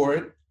there for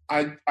it.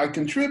 I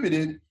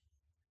contributed,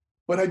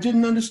 but I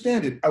didn't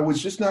understand it. I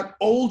was just not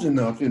old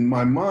enough in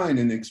my mind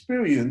and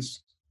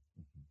experience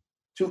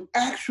to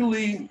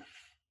actually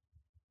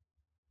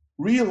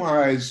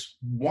realize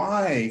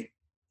why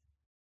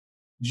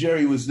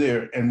Jerry was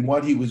there and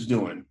what he was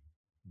doing.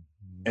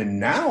 And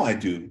now I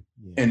do.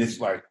 And it's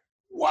like,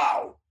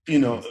 wow, you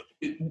know,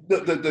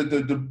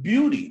 the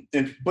beauty.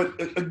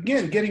 But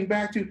again, getting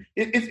back to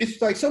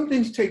it's like some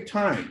things take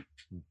time,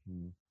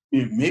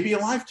 maybe a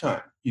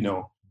lifetime. You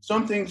know,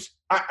 some things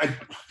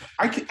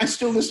I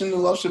still listen to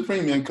Love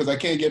Supreme, man, because I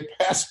can't get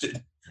past it.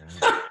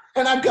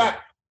 And I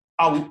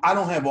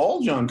don't have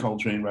all John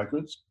Coltrane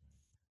records,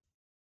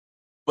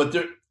 but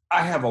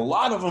I have a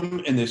lot of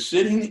them, and they're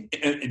sitting,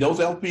 and those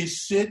LPs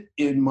sit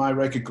in my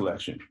record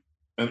collection.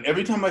 And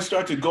every time I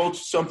start to go to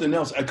something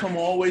else, I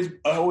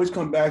always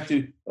come back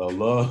to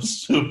Love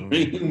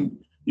Supreme,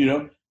 you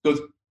know, because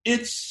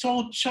it's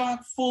so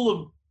chock full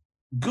of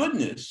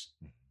goodness,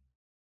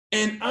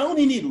 and I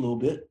only need a little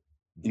bit,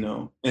 you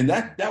know. And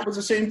that was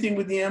the same thing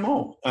with the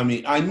MO. I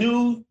mean, I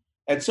knew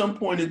at some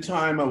point in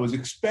time I was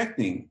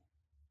expecting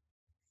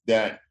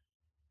that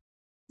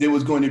there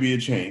was going to be a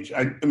change.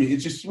 I mean,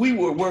 it's just we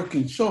were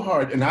working so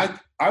hard, and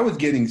I was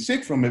getting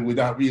sick from it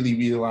without really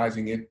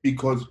realizing it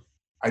because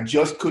I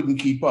just couldn't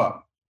keep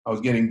up. I was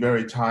getting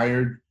very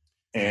tired,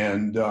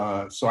 and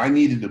so I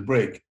needed a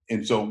break.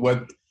 And so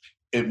when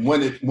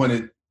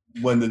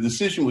the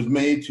decision was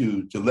made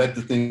to let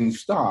the thing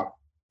stop,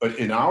 but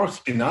in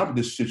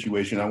this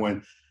situation, I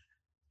went,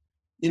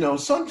 you know,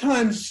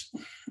 sometimes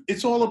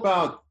it's all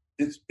about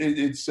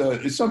it's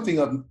something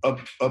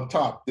up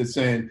top that's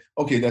saying,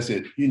 okay, that's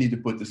it. You need to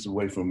put this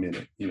away for a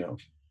minute, you know,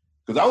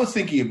 because I was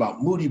thinking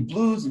about Moody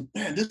Blues, and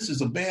man, this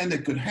is a band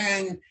that could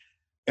hang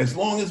as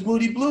long as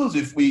Moody Blues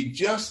if we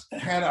just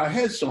had our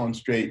heads on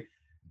straight.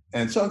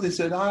 And something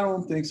said, I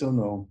don't think so,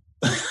 no.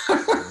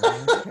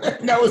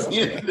 That was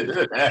the end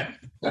of that.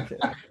 Okay.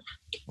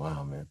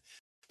 Wow, man.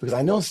 Because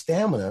I know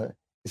stamina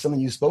is something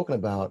you've spoken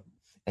about,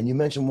 and you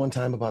mentioned one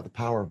time about the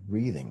power of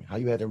breathing, how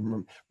you had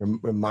to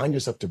remind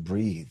yourself to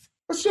breathe.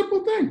 A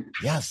simple thing.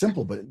 Yeah,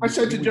 simple, but I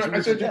said to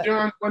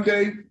John one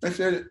day, I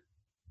said,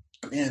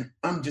 man,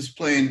 I'm just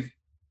playing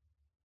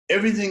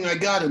everything I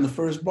got in the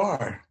first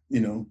bar,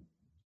 you know.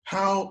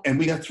 And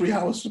we got 3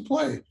 hours to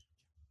play.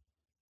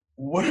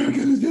 What are we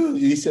going to do? And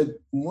he said,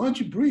 why don't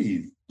you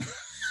breathe? And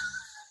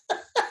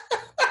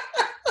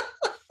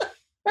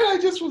I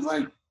just was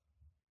like,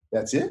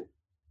 that's it?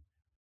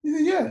 He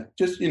said, yeah,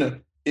 just, you know,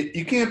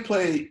 you can't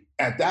play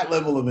at that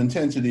level of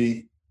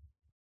intensity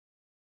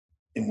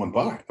in one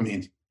bar. I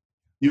mean,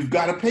 you've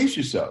got to pace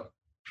yourself.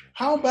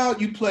 How about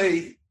you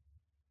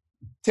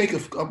take a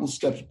couple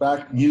steps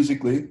back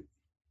musically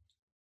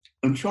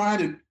and try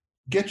to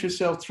get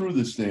yourself through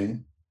this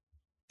thing.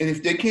 And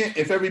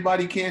if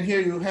everybody can't hear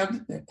you,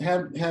 have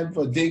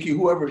a Dinky,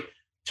 whoever,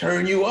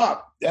 turn you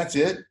up. That's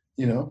it,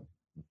 you know.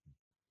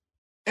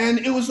 And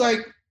it was like,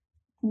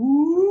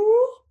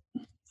 whoo,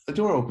 a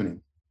door opening.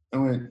 I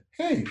went,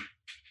 hey,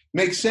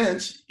 makes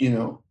sense, you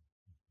know.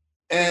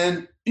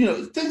 And, you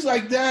know, things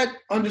like that,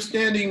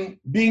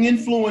 understanding, being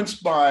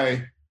influenced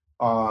by,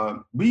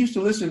 we used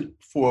to listen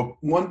for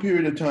one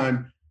period of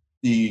time,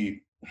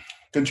 the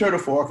Concerto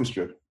for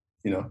Orchestra,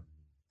 you know,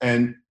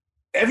 and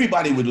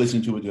everybody would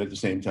listen to it at the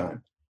same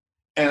time.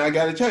 And I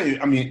got to tell you,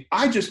 I mean,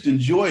 I just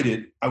enjoyed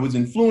it. I was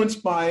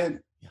influenced by it.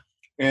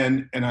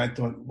 And I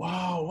thought,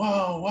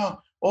 wow,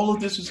 all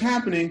of this is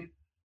happening.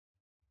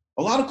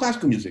 A lot of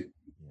classical music.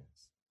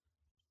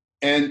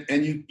 And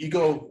you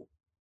go,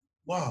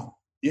 wow,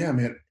 yeah,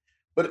 man.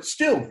 But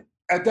still,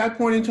 at that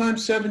point in time,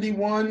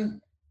 71,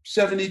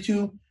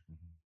 72,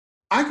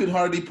 I could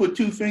hardly put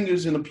 2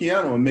 fingers in a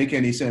piano and make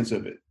any sense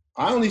of it.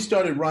 I only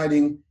started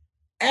writing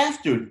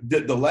after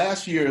the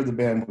last year of the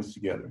band was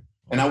together.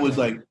 And I was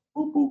like,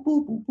 boop, boop,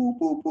 boop, boop, boop,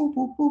 boop, boop,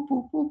 boop, boop,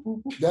 boop,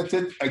 boop, boop. That's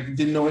it. I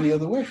didn't know any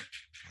other way.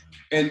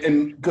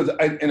 And because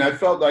I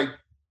felt like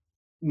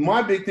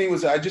my big thing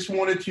was I just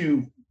wanted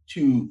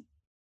to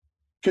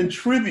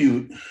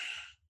contribute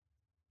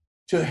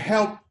to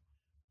help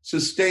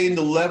sustain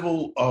the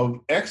level of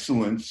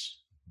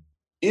excellence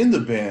in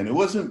the band. It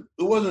wasn't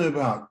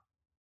about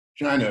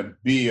trying to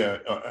be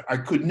I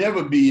could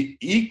never be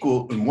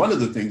equal. And one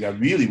of the things I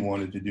really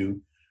wanted to do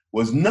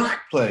was not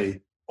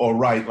play or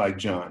write like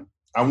John.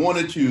 I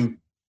wanted to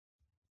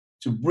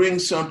bring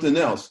something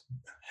else.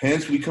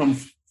 Hence, we come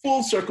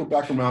full circle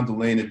back around to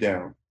laying it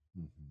down.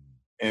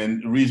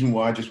 And the reason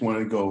why I just wanted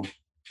to go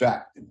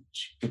back,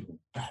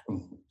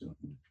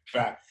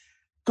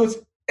 because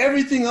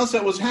everything else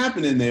that was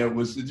happening there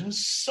was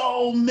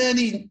so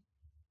many,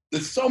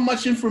 there's so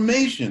much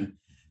information.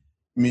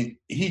 I mean,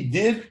 he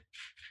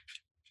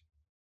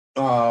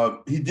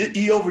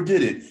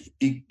overdid it.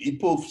 He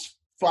pulled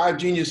 5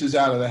 geniuses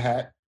out of the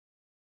hat.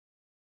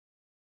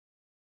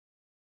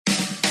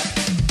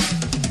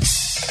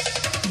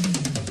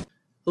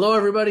 Hello,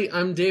 everybody.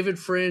 I'm David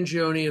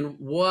Frangioni, and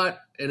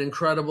what an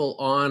incredible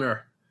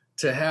honor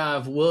to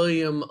have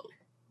William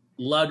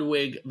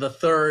Ludwig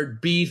III,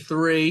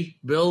 B3,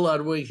 Bill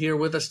Ludwig, here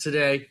with us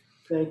today.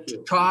 Thank you.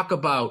 To talk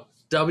about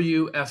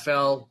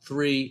WFL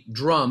 3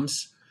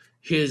 Drums,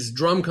 his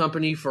drum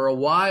company for a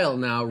while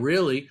now,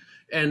 really,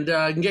 and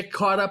get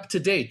caught up to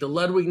date. The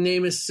Ludwig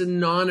name is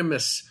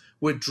synonymous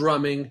with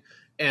drumming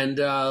and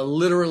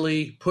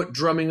literally put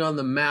drumming on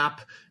the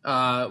map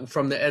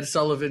from the Ed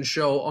Sullivan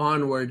Show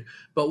onward.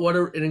 But what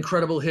an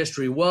incredible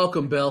history.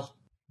 Welcome, Bill.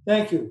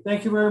 Thank you.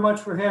 Thank you very much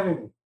for having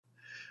me.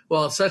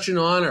 Well, it's such an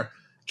honor.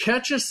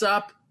 Catch us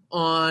up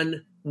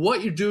on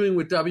what you're doing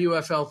with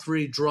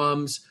WFL3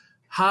 drums.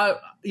 How,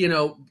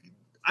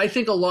 I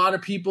think a lot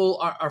of people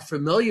are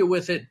familiar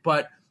with it,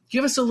 but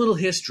give us a little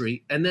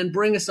history and then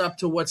bring us up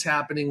to what's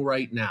happening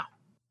right now.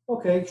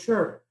 Okay,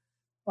 sure.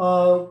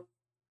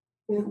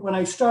 When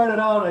I started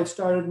out, I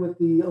started with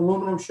the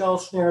aluminum shell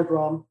snare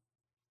drum.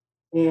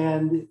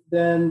 And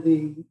then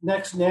the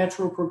next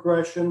natural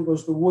progression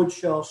was the wood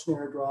shell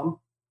snare drum,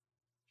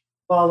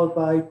 followed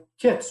by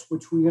kits,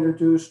 which we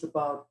introduced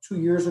about 2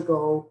 years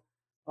ago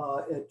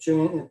at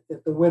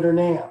the Winter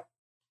NAMM.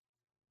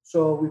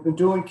 So we've been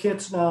doing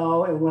kits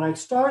now. And when I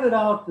started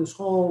out this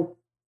whole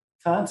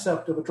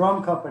concept of a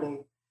drum company,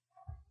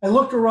 I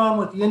looked around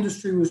what the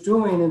industry was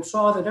doing and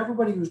saw that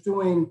everybody was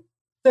doing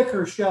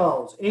thicker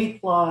shells,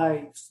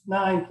 8-ply,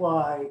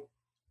 9-ply,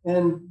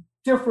 and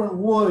different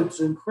woods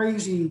and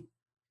crazy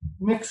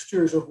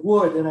mixtures of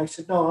wood. And I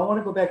said, no, I want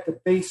to go back to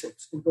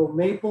basics and go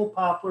maple,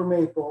 poplar,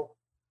 maple,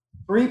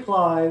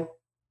 3-ply,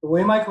 the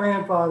way my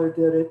grandfather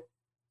did it.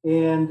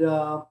 And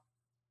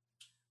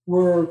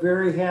we're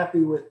very happy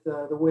with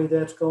the way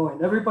that's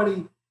going.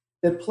 Everybody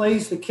that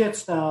plays the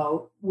kits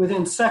now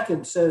within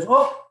seconds says,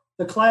 oh,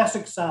 the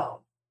classic sound.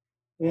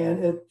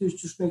 And it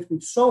just makes me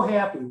so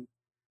happy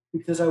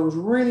because I was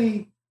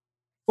really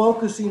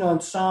focusing on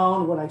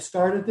sound when I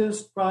started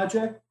this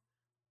project.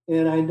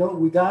 And I know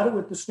we got it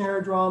with the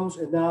snare drums,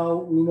 and now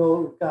we know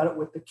we've got it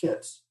with the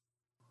kits.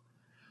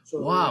 So,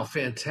 wow,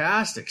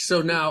 fantastic.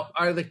 So now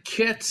are the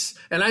kits,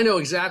 and I know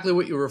exactly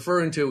what you're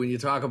referring to when you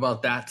talk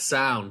about that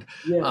sound.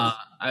 Yes.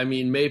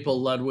 Maple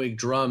Ludwig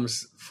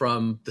drums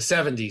from the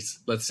 70s,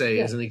 let's say,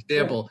 as an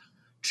example,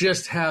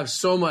 just have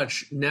so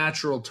much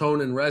natural tone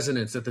and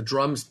resonance that the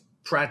drums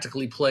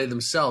practically play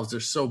themselves.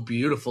 They're so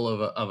beautiful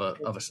of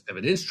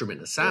an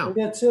instrument, a sound.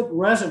 And that's it,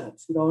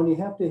 resonance. And you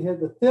have to have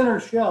the thinner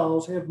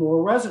shells have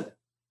more resonance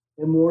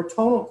and more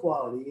tonal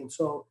quality. And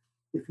so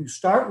if you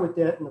start with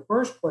that in the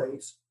first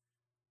place,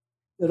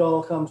 it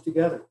all comes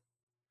together.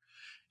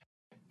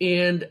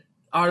 And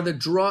now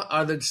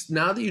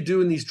that you're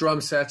doing these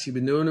drum sets, you've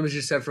been doing them, as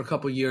you said, for a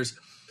couple of years,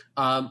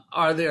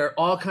 are there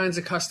all kinds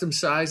of custom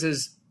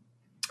sizes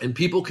and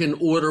people can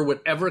order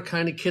whatever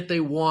kind of kit they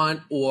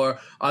want, or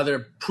are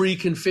there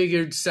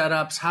pre-configured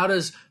setups? How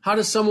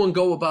does someone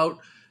go about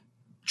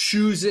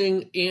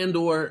choosing and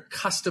or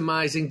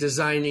customizing,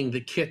 designing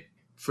the kit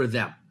for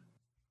them?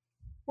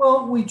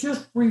 Well, we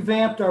just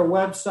revamped our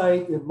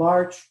website in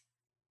March,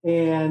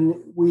 and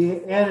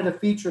we added a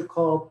feature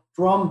called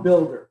Drum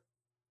Builder.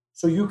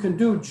 So you can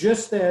do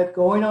just that,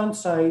 going on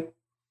site,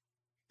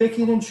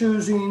 picking and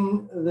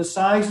choosing the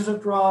sizes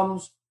of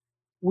drums.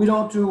 We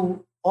don't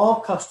do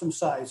all custom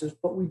sizes,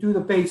 but we do the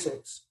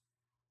basics.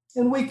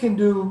 And we can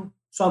do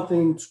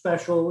something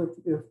special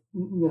if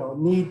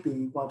need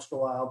be once in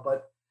a while,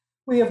 but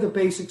we have the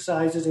basic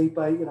sizes, 8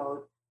 by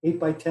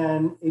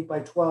 10, 8 by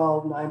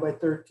 12, 9 by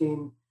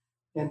 13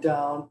 and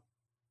down.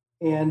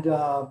 And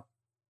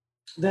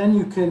then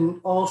you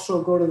can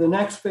also go to the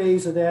next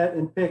phase of that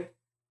and pick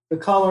the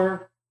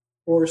color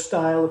or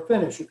style of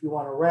finish. If you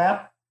want to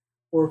wrap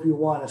or if you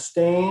want to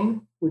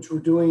stain, which we're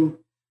doing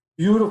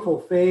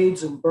beautiful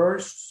fades and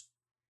bursts.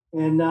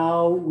 And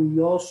now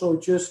we also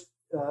just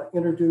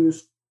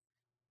introduced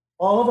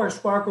all of our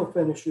sparkle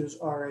finishes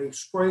are a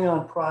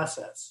spray-on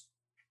process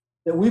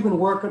that we've been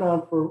working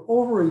on for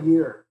over a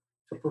year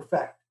to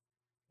perfect.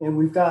 And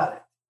we've got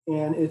it.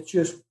 And it's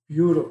just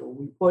beautiful.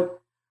 We put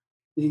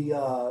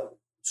the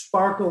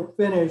sparkle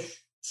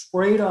finish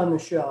sprayed on the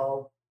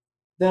shell,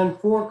 then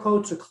 4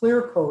 coats of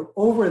clear coat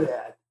over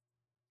that.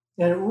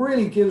 And it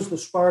really gives the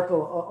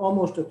sparkle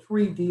almost a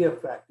 3D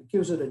effect. It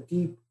gives it a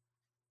deep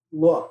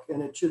look,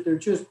 and they're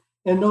just,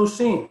 and no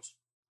seams.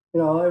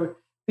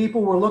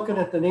 People were looking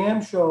at the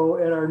NAMM show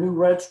at our new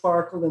red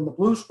sparkle and the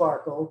blue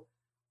sparkle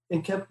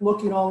and kept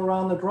looking all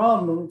around the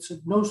drum and it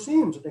said, no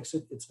seams. And they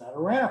said, it's not a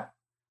wrap.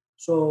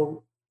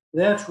 So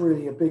that's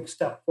really a big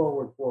step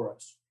forward for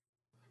us.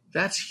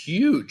 That's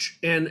huge.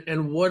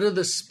 And what are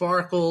the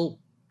sparkle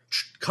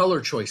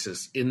color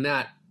choices in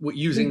that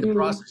using the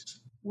process?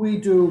 We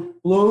do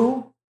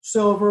blue,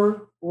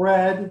 silver,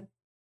 red,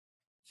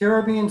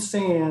 Caribbean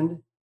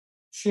sand,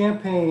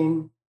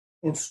 champagne,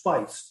 and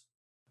spice.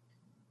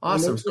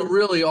 Awesome. So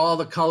really all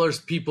the colors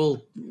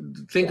people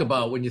think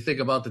about when you think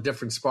about the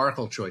different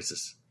sparkle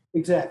choices.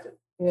 Exactly.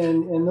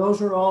 And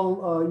those are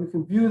all, you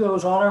can view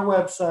those on our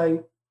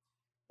website,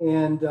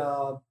 and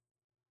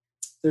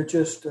they're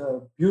just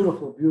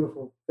beautiful,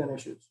 beautiful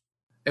finishes.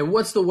 And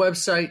what's the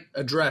website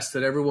address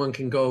that everyone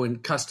can go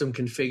and custom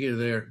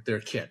configure their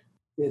kit?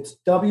 It's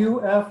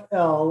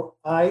WFL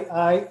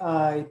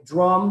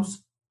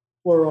drums,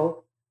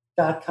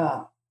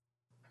 plural.com.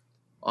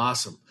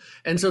 Awesome.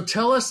 And so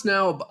tell us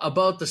now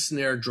about the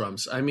snare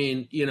drums. I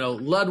mean,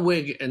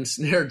 Ludwig and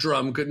snare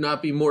drum could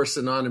not be more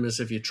synonymous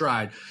if you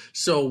tried.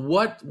 So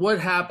what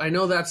happened? I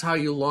know that's how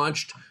you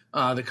launched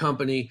the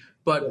company,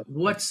 but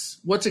what's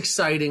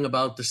exciting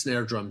about the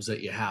snare drums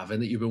that you have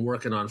and that you've been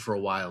working on for a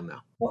while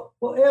now?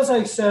 Well, as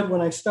I said, when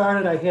I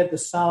started, I had the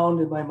sound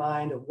in my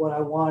mind of what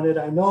I wanted.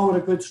 I know what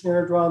a good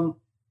snare drum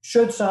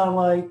should sound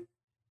like.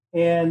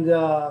 And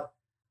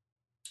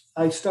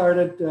I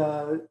started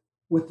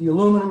with the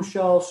aluminum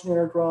shell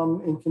snare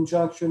drum in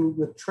conjunction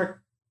with Trick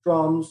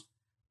Drums,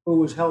 who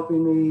was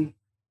helping me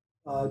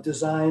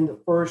design the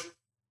first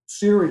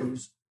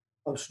series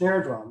of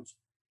snare drums.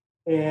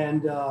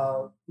 And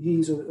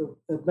he's a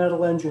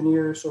metal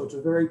engineer, so it's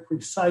a very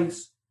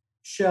precise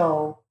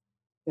shell,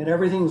 and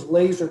everything's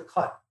laser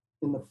cut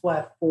in the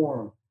flat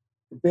form.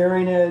 The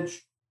bearing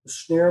edge, the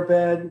snare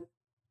bed,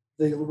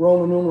 the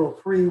Roman numeral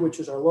 3, which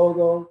is our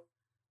logo,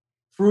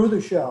 through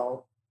the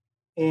shell.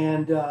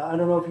 And I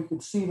don't know if you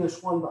can see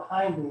this one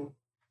behind me,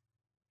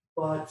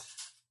 but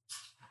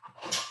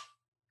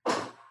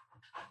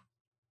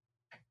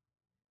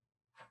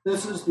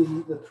this is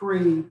the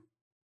 3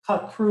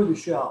 cut through the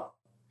shell.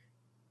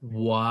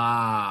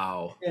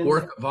 Wow.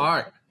 Work of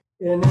art.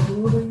 And,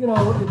 you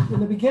know, in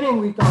the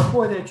beginning, we thought,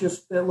 boy,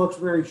 that looks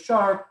very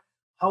sharp.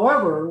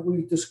 However,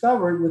 we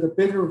discovered with a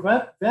bigger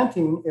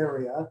venting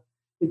area,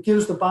 it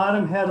gives the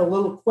bottom head a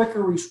little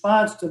quicker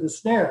response to the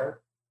snare.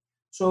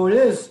 So it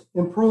is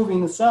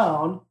improving the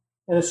sound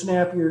and a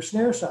snappier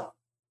snare sound.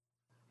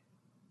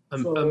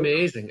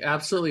 Amazing.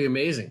 Absolutely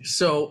amazing.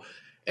 So,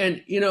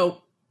 and, you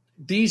know,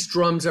 these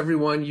drums,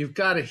 everyone, you've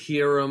got to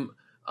hear them.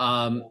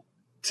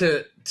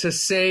 To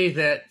say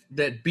that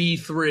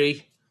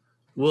B3,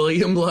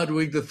 William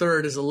Ludwig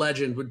III, is a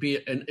legend would be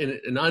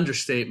an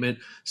understatement.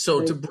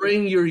 So to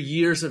bring your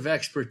years of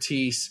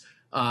expertise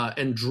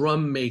and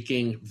drum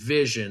making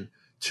vision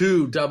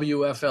to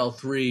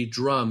WFL3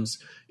 drums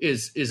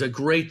is a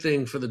great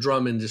thing for the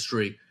drum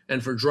industry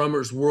and for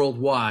drummers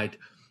worldwide.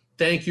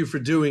 Thank you for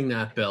doing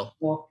that, Bill.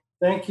 Well,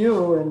 thank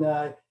you.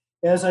 And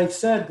as I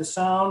said, the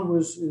sound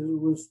was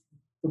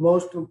the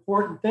most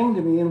important thing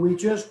to me, and we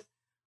just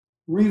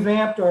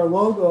revamped our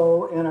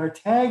logo and our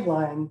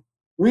tagline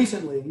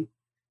recently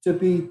to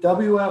be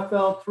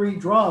WFL3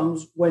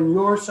 drums when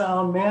your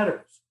sound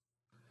matters.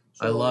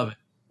 So I love it.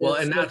 Well,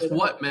 and that's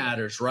what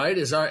matters, right?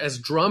 As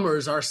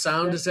drummers, our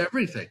sound is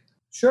everything.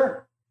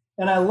 Sure.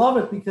 And I love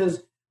it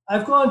because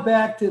I've gone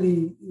back to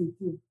the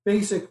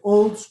basic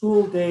old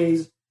school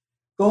days,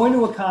 going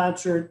to a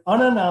concert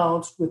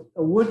unannounced with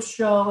a wood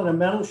shell and a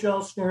metal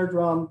shell snare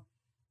drum,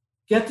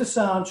 get the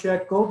sound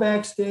check, go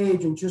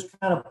backstage and just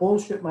kind of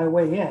bullshit my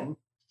way in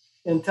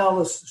and tell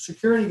the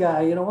security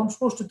guy, you know, I'm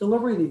supposed to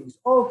deliver these.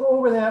 Oh, go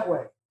over that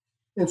way.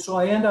 And so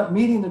I end up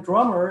meeting the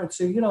drummer and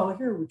say, you know,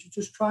 here, would you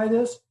just try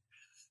this?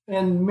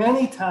 And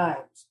many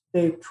times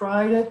they've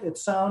tried it at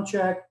sound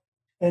check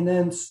and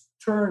then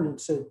turned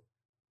and said,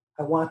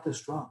 I want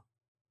this drum.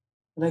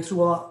 And I said,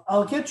 well,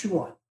 I'll get you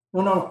one.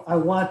 No, I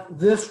want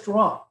this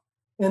drum.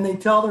 And they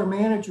tell their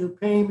manager,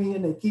 pay me,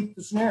 and they keep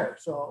the snare.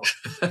 So,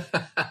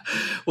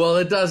 well,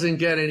 it doesn't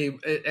get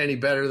any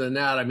better than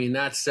that. I mean,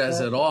 that says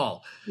it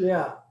all.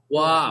 Yeah.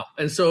 Wow.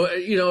 And so,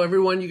 you know,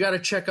 everyone, you got to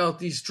check out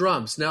these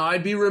drums. Now,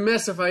 I'd be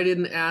remiss if I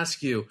didn't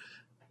ask you,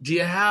 do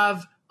you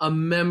have a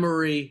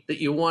memory that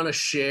you want to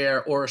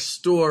share or a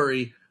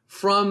story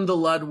from the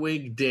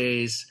Ludwig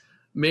days,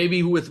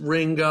 maybe with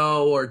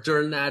Ringo or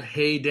during that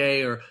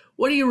heyday, or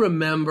what do you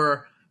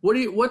remember?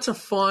 What's a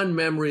fond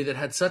memory that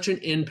had such an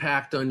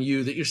impact on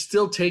you that you're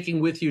still taking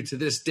with you to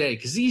this day?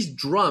 Because these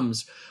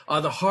drums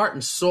are the heart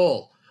and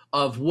soul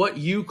of what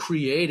you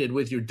created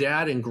with your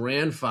dad and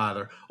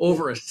grandfather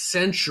over a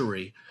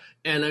century.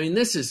 And I mean,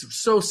 this is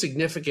so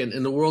significant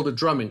in the world of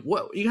drumming.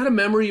 What, you got a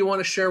memory you want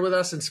to share with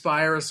us,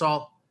 inspire us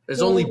all?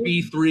 As only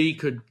B3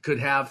 could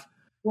have.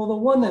 Well, the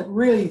one that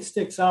really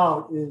sticks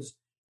out is,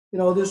 you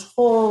know, this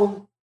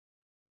whole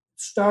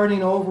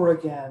starting over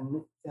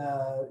again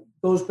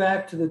goes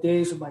back to the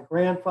days of my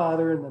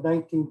grandfather in the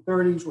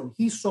 1930s when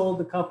he sold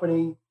the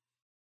company.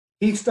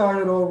 He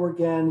started over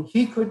again.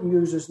 He couldn't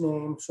use his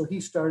name, so he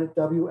started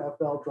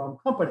WFL Drum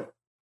Company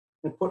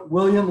and put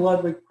William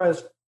Ludwig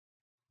president.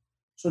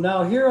 So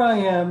now here I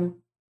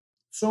am,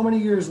 so many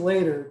years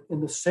later,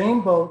 in the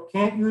same boat,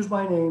 can't use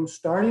my name,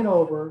 starting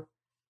over.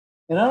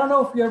 And I don't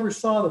know if you ever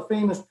saw the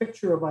famous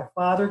picture of my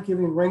father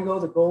giving Ringo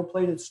the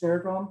gold-plated snare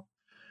drum.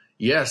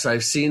 Yes,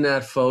 I've seen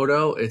that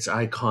photo. It's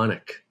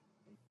iconic.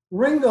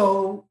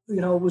 Ringo,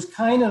 you know, was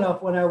kind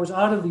enough when I was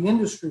out of the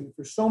industry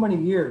for so many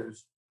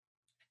years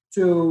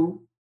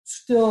to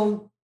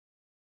still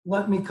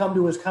let me come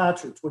to his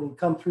concerts when he'd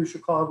come through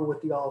Chicago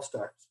with the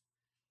All-Stars.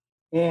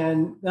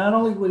 And not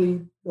only would he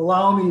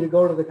allow me to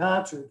go to the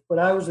concerts, but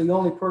I was the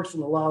only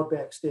person allowed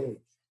backstage,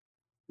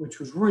 which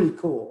was really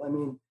cool. I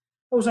mean,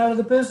 I was out of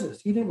the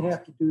business. He didn't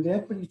have to do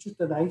that, but he's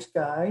just a nice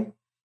guy.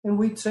 And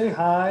we'd say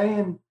hi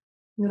and,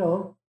 you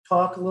know,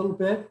 talk a little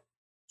bit.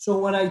 So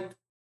when I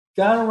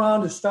got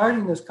around to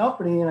starting this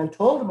company and I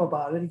told him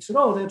about it, he said,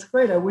 oh, that's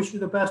great. I wish you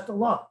the best of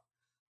luck.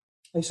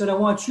 I said, I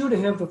want you to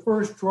have the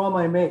first drum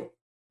I make,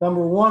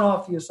 number 1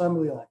 off the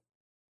assembly line.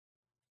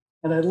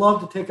 And I'd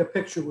love to take a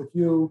picture with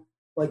you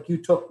like you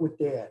took with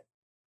Dad.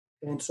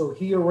 And so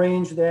he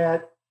arranged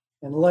that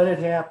and let it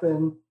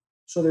happen.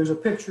 So there's a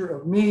picture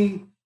of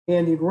me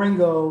handing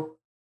Ringo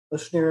a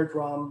snare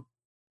drum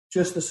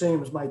just the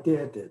same as my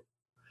dad did.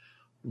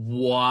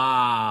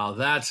 Wow,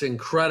 that's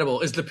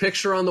incredible. Is the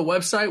picture on the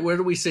website? Where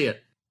do we see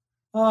it?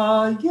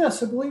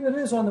 Yes, I believe it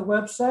is on the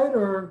website.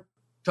 Or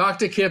talk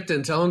to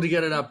Kipton. Tell him to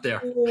get it up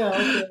there. Yeah,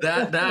 okay.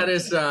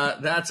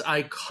 That's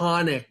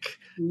iconic.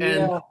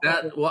 Yeah.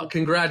 And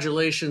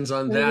congratulations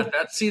on that.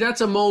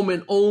 That's a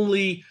moment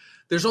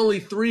there's only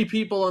 3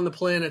 people on the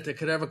planet that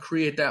could ever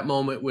create that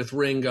moment with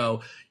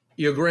Ringo: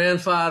 your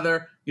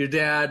grandfather, your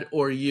dad,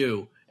 or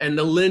you. And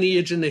the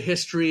lineage and the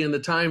history and the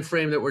time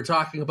frame that we're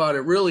talking about, it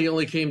really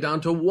only came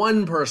down to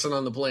one person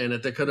on the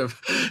planet that could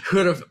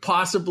have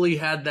possibly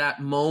had that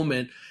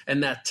moment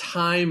and that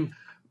time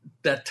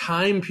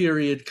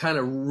period kind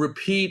of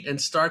repeat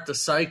and start the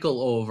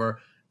cycle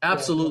over.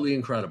 Absolutely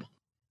incredible.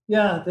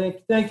 Yeah,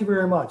 thank you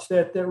very much.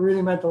 That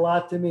really meant a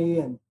lot to me.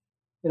 And,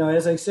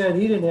 as I said,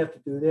 he didn't have to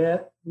do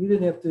that. He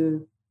didn't have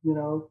to,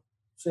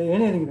 say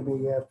anything to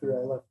me after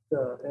I left,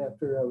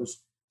 after I was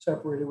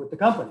separated with the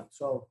company.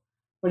 So,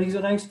 but he's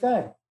a nice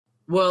guy.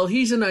 Well,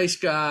 he's a nice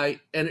guy,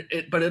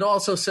 but it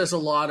also says a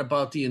lot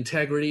about the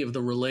integrity of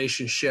the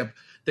relationship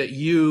that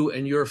you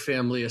and your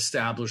family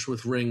established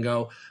with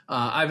Ringo.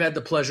 I've had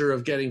the pleasure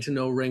of getting to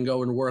know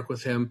Ringo and work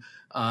with him,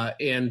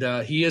 and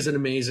he is an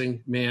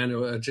amazing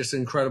man, just an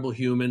incredible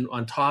human,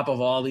 on top of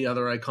all the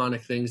other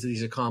iconic things that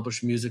he's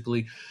accomplished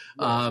musically.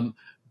 Yes.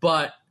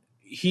 But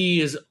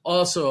he is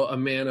also a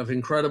man of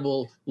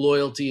incredible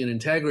loyalty and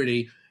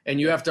integrity, and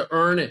you have to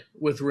earn it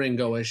with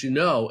Ringo, as you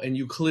know, and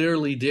you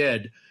clearly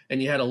did.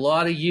 And you had a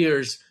lot of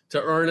years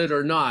to earn it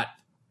or not.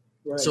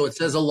 Right. So it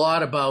says a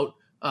lot about,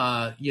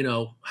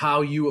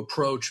 how you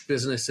approach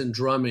business and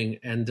drumming,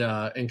 and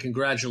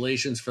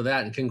congratulations for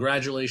that. And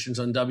congratulations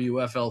on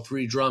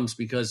WFL3 drums,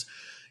 because,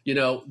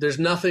 there's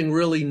nothing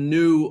really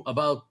new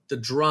about the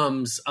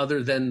drums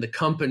other than the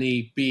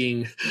company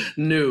being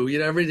new.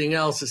 Everything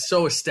else is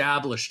so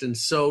established and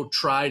so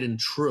tried and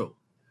true.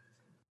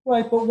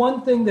 Right. But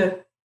one thing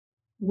that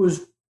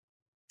was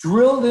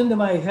drilled into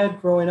my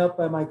head growing up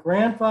by my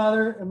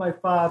grandfather and my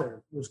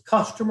father was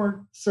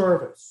customer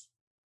service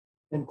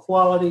and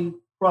quality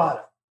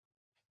product.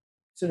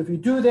 He said, if you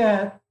do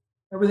that,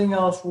 everything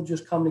else will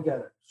just come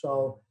together.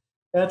 So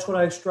that's what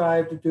I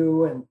strive to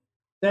do. And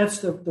that's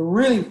the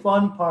really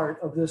fun part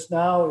of this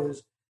now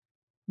is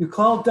you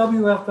call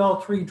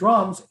WFL3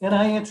 drums and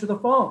I answer the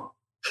phone.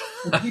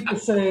 And people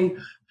say,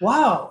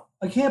 wow,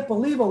 I can't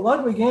believe a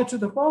Ludwig answered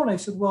the phone. I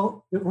said,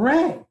 well, it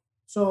rang.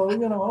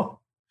 So,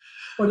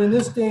 but in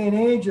this day and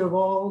age of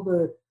all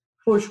the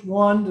push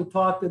 1 to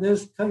talk to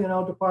this,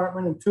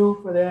 department and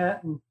 2 for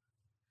that, and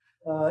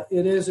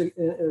it is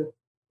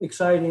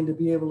exciting to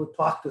be able to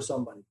talk to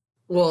somebody.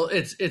 Well,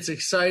 it's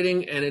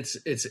exciting, and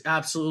it's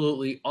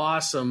absolutely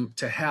awesome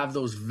to have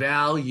those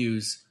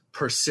values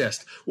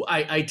persist.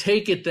 I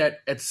take it that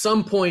at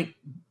some point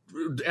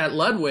at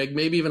Ludwig,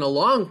 maybe even a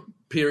long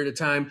period of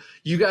time,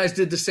 you guys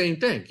did the same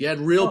thing. You had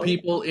real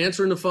people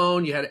answering the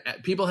phone.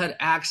 People had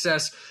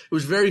access. It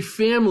was very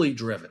family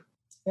driven.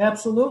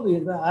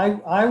 Absolutely.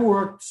 I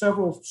worked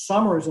several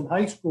summers in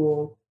high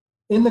school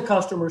in the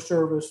customer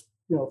service,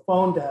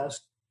 phone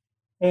desk,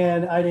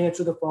 and I'd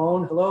answer the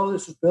phone. Hello,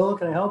 this is Bill.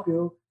 Can I help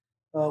you?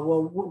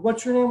 Well,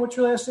 what's your name? What's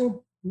your last name?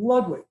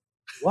 Ludwig.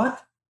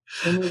 What?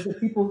 And the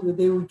people,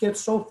 they would get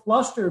so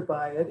flustered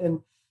by it.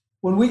 And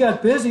when we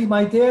got busy,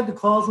 the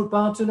calls would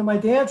bounce into my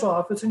dad's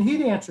office and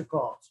he'd answer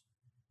calls.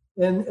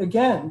 And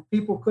again,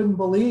 people couldn't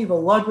believe a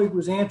Ludwig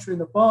was answering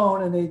the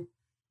phone, and they'd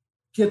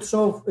get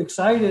so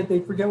excited they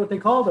forget what they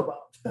called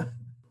about.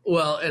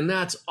 Well, and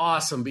that's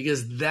awesome,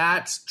 because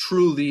that's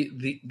truly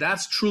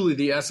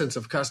the essence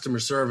of customer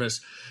service.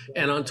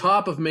 And on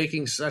top of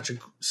making such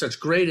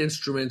great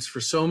instruments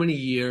for so many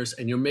years,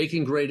 and you're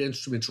making great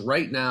instruments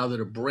right now that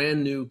are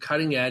brand new,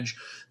 cutting edge,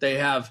 they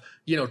have,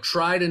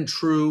 tried and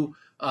true,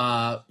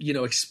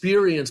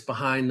 experience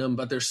behind them,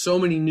 but there's so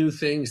many new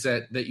things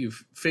that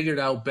you've figured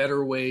out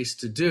better ways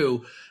to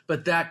do.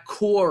 But that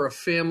core of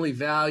family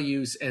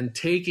values and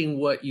taking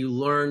what you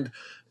learned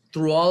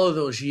through all of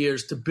those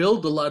years to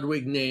build the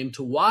Ludwig name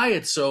to why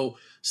it's so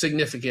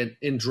significant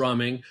in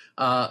drumming,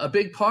 a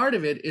big part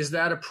of it is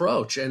that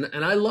approach. And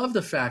I love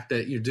the fact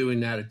that you're doing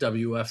that at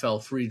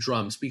WFL3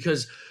 drums,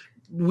 because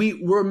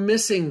we're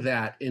missing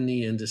that in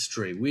the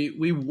industry.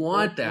 We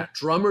want that.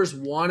 Drummers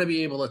want to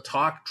be able to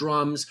talk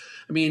drums.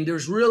 I mean,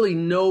 there's really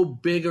no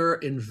bigger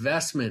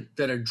investment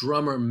that a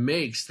drummer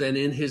makes than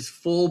in his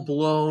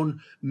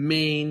full-blown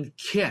main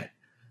kit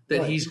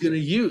that he's going to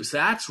use.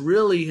 That's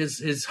really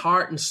his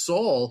heart and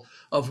soul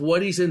of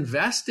what he's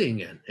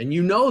investing in. And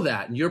you know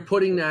that, and you're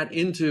putting that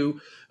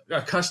into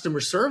a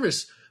customer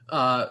service,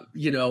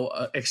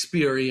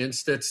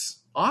 experience that's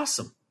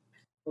awesome.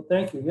 Well,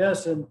 thank you.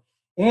 Yes.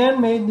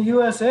 And made in the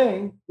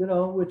USA,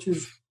 which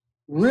is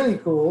really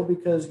cool,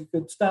 because you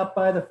could stop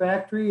by the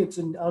factory. It's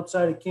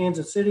outside of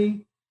Kansas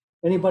City.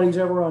 Anybody's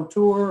ever on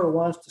tour or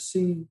wants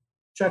to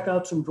check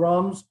out some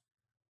drums,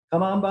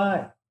 come on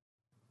by.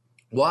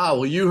 Wow,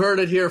 well, you heard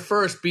it here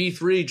first.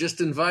 B3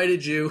 just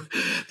invited you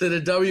to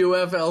the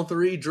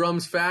WFL3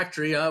 Drums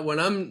Factory. When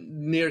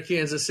I'm near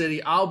Kansas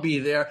City, I'll be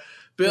there.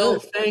 Bill,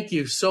 thank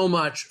you so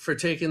much for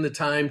taking the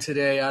time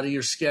today out of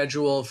your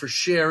schedule, for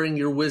sharing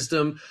your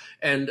wisdom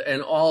and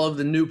all of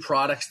the new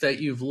products that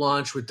you've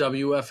launched with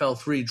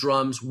WFL3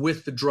 drums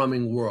with the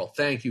drumming world.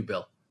 Thank you,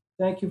 Bill.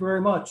 Thank you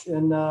very much.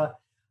 And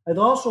I'd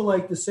also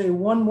like to say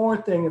one more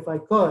thing, if I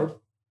could,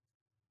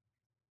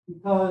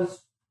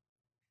 because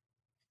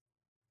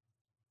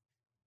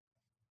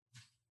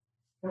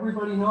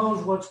everybody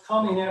knows what's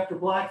coming after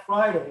Black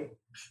Friday.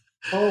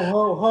 Ho,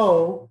 ho,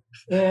 ho.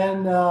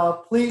 And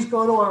please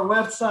go to our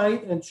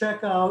website and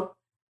check out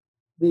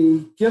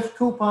the gift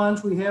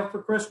coupons we have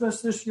for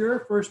Christmas this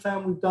year. First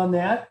time we've done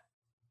that.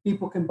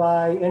 People can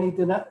buy any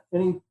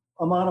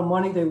amount of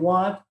money they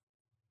want,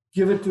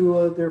 give it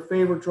to their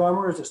favorite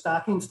drummer as a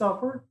stocking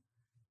stuffer.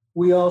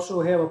 We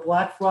also have a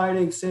Black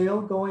Friday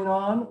sale going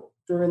on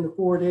during the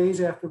 4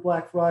 days after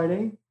Black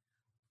Friday,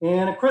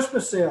 and a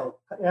Christmas sale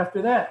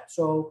after that.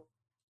 So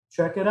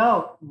check it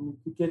out. You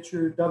can get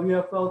your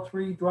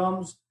WFL3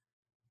 drums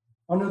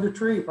under the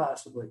tree,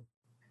 possibly.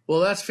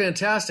 Well, that's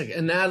fantastic.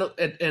 And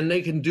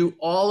they can do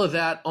all of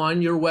that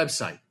on your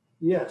website.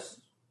 Yes.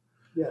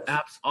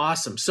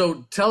 Awesome.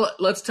 So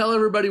let's tell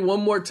everybody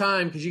one more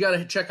time, because you got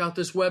to check out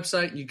this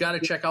website. You got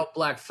to check out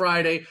Black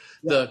Friday,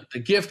 the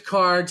gift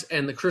cards,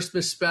 and the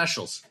Christmas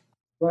specials.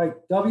 Right.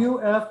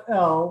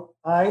 WFLIII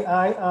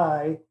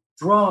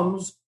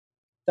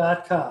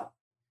drums.com.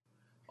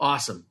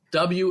 Awesome.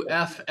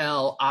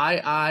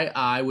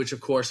 WFLIII, which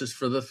of course is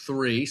for the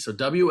 3. So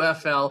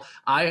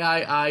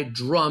WFLIII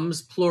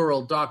drums,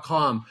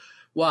 plural.com.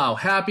 Wow.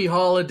 Happy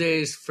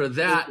holidays for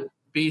that,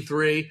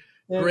 B3.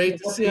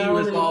 Great to see you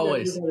as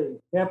always. Everybody.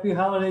 Happy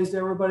holidays to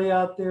everybody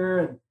out there,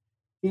 and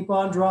keep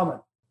on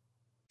drumming.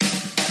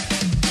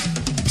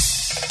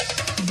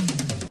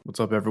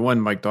 What's up,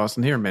 everyone? Mike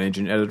Dawson here,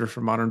 managing editor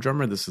for Modern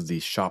Drummer. This is the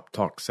Shop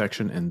Talk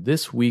section, and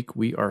this week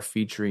we are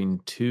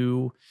featuring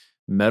 2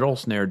 metal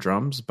snare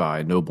drums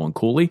by Noble and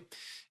Cooley.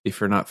 If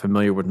you're not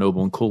familiar with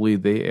Noble and Cooley,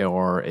 they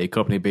are a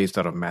company based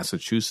out of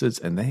Massachusetts,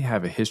 and they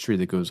have a history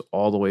that goes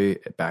all the way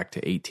back to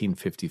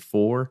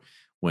 1854,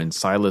 when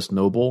Silas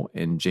Noble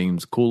and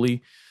James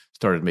Cooley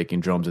started making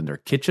drums in their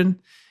kitchen.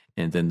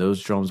 And then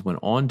those drums went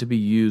on to be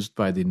used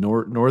by the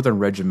northern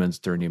regiments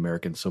during the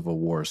American Civil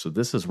War. So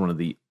this is one of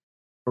the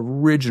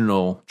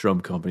original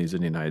drum companies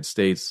in the United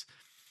States.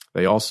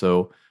 They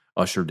also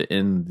ushered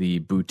in the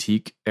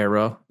boutique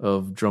era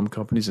of drum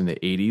companies in the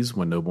 80s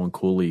when Noble and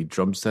Cooley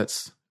drum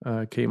sets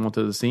came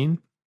onto the scene.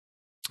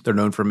 They're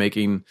known for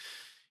making,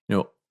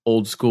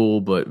 old school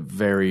but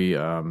very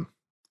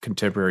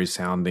contemporary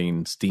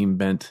sounding steam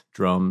bent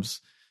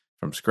drums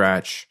from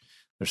scratch.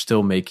 They're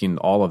still making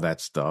all of that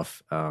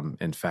stuff.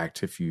 In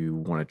fact, if you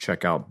want to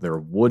check out their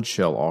wood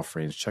shell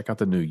offerings, check out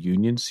the new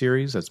Union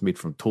series that's made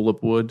from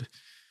tulip wood,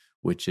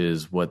 which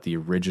is what the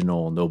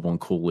original Noble and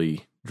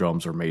Cooley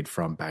drums are made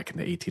from back in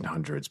the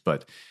 1800s.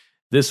 But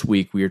this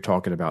week we are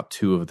talking about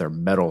 2 of their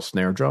metal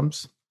snare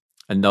drums.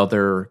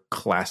 Another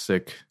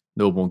classic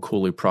Noble and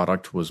Cooley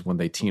product was when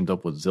they teamed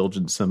up with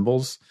Zildjian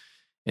Cymbals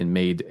and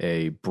made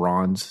a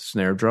bronze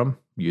snare drum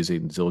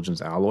using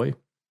Zildjian's alloy.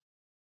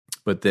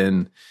 But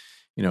then,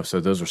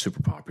 so those are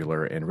super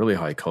popular and really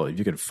high quality. If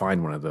you can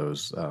find one of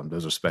those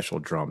are special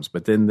drums.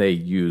 But then they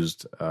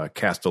used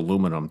cast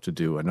aluminum to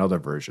do another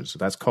version. So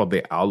that's called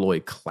the Alloy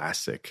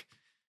Classic.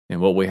 And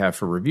what we have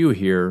for review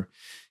here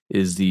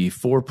is the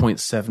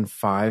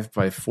 4.75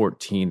 by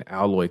 14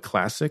 Alloy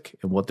Classic.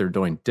 And what they're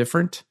doing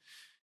different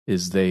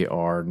is they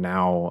are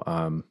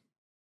now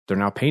they're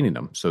now painting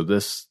them. So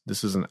this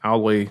is an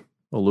alloy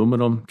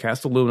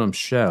cast aluminum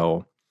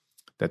shell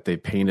that they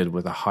painted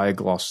with a high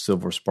gloss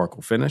silver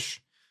sparkle finish.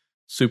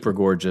 Super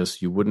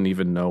gorgeous. You wouldn't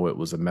even know it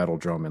was a metal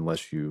drum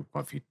if you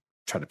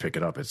try to pick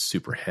it up. It's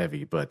super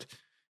heavy, but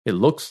it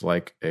looks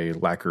like a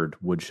lacquered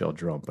wood shell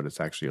drum, but it's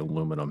actually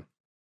aluminum.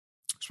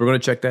 So we're going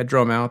to check that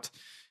drum out.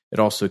 It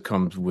also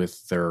comes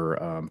with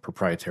their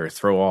proprietary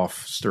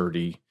throw-off,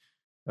 sturdy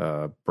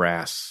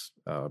brass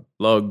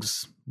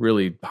lugs,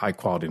 really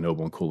high-quality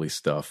Noble and Cooley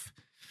stuff.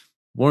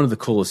 One of the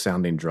coolest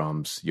sounding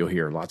drums. You'll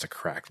hear lots of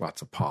crack,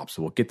 lots of pop.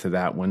 So we'll get to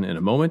that one in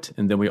a moment.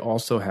 And then we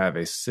also have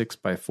a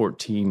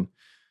 6x14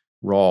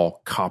 raw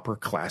copper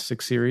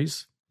classic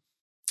series,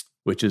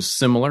 which is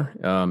similar.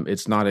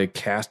 It's not a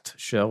cast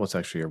shell. It's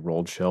actually a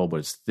rolled shell,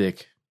 but it's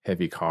thick,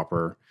 heavy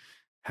copper,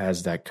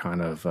 has that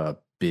kind of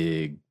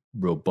big,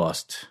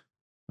 robust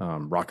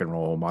rock and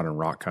roll, modern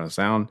rock kind of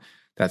sound.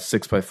 That's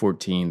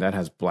 6x14. That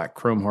has black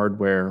chrome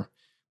hardware,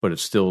 but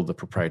it's still the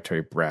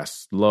proprietary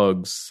brass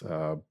lugs,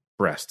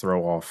 brass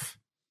throw-off.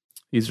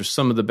 These are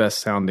some of the best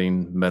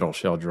sounding metal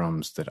shell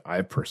drums that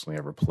I've personally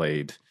ever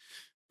played.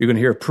 You're going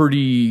to hear a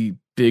pretty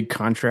big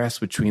contrast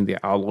between the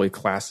Alloy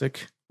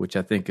Classic, which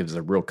I think is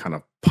a real kind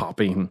of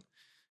popping,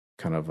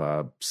 kind of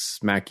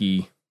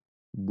smacky,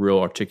 real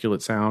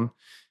articulate sound,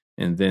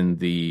 and then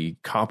the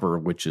copper,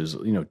 which is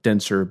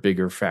denser,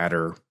 bigger,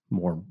 fatter,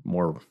 more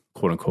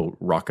quote unquote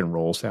rock and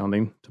roll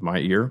sounding to my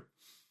ear.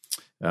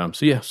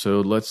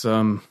 So let's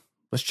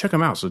check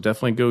them out. So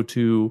definitely go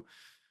to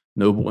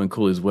Noble and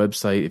Cooley's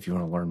website if you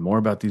want to learn more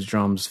about these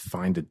drums.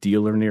 Find a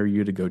dealer near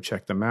you to go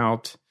check them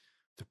out.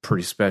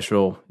 pretty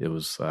special. It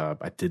was,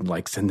 I didn't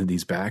like sending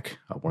these back.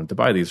 I wanted to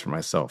buy these for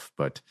myself,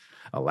 but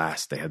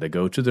alas, they had to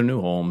go to their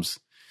new homes.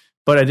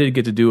 But I did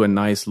get to do a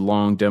nice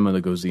long demo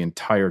that goes the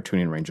entire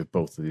tuning range of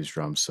both of these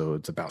drums. So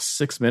it's about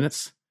 6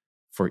 minutes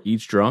for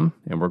each drum.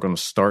 And we're going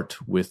to start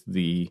with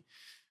let's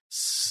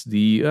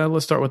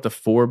start with the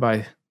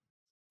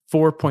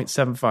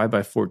 4.75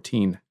 by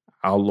 14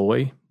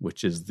 alloy,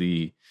 which is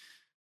the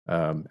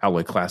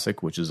alloy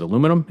classic, which is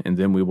aluminum. And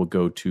then we will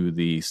go to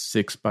the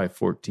 6 by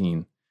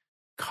 14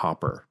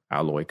 copper,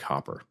 alloy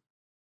copper.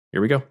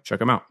 Here we go. Check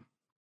them out.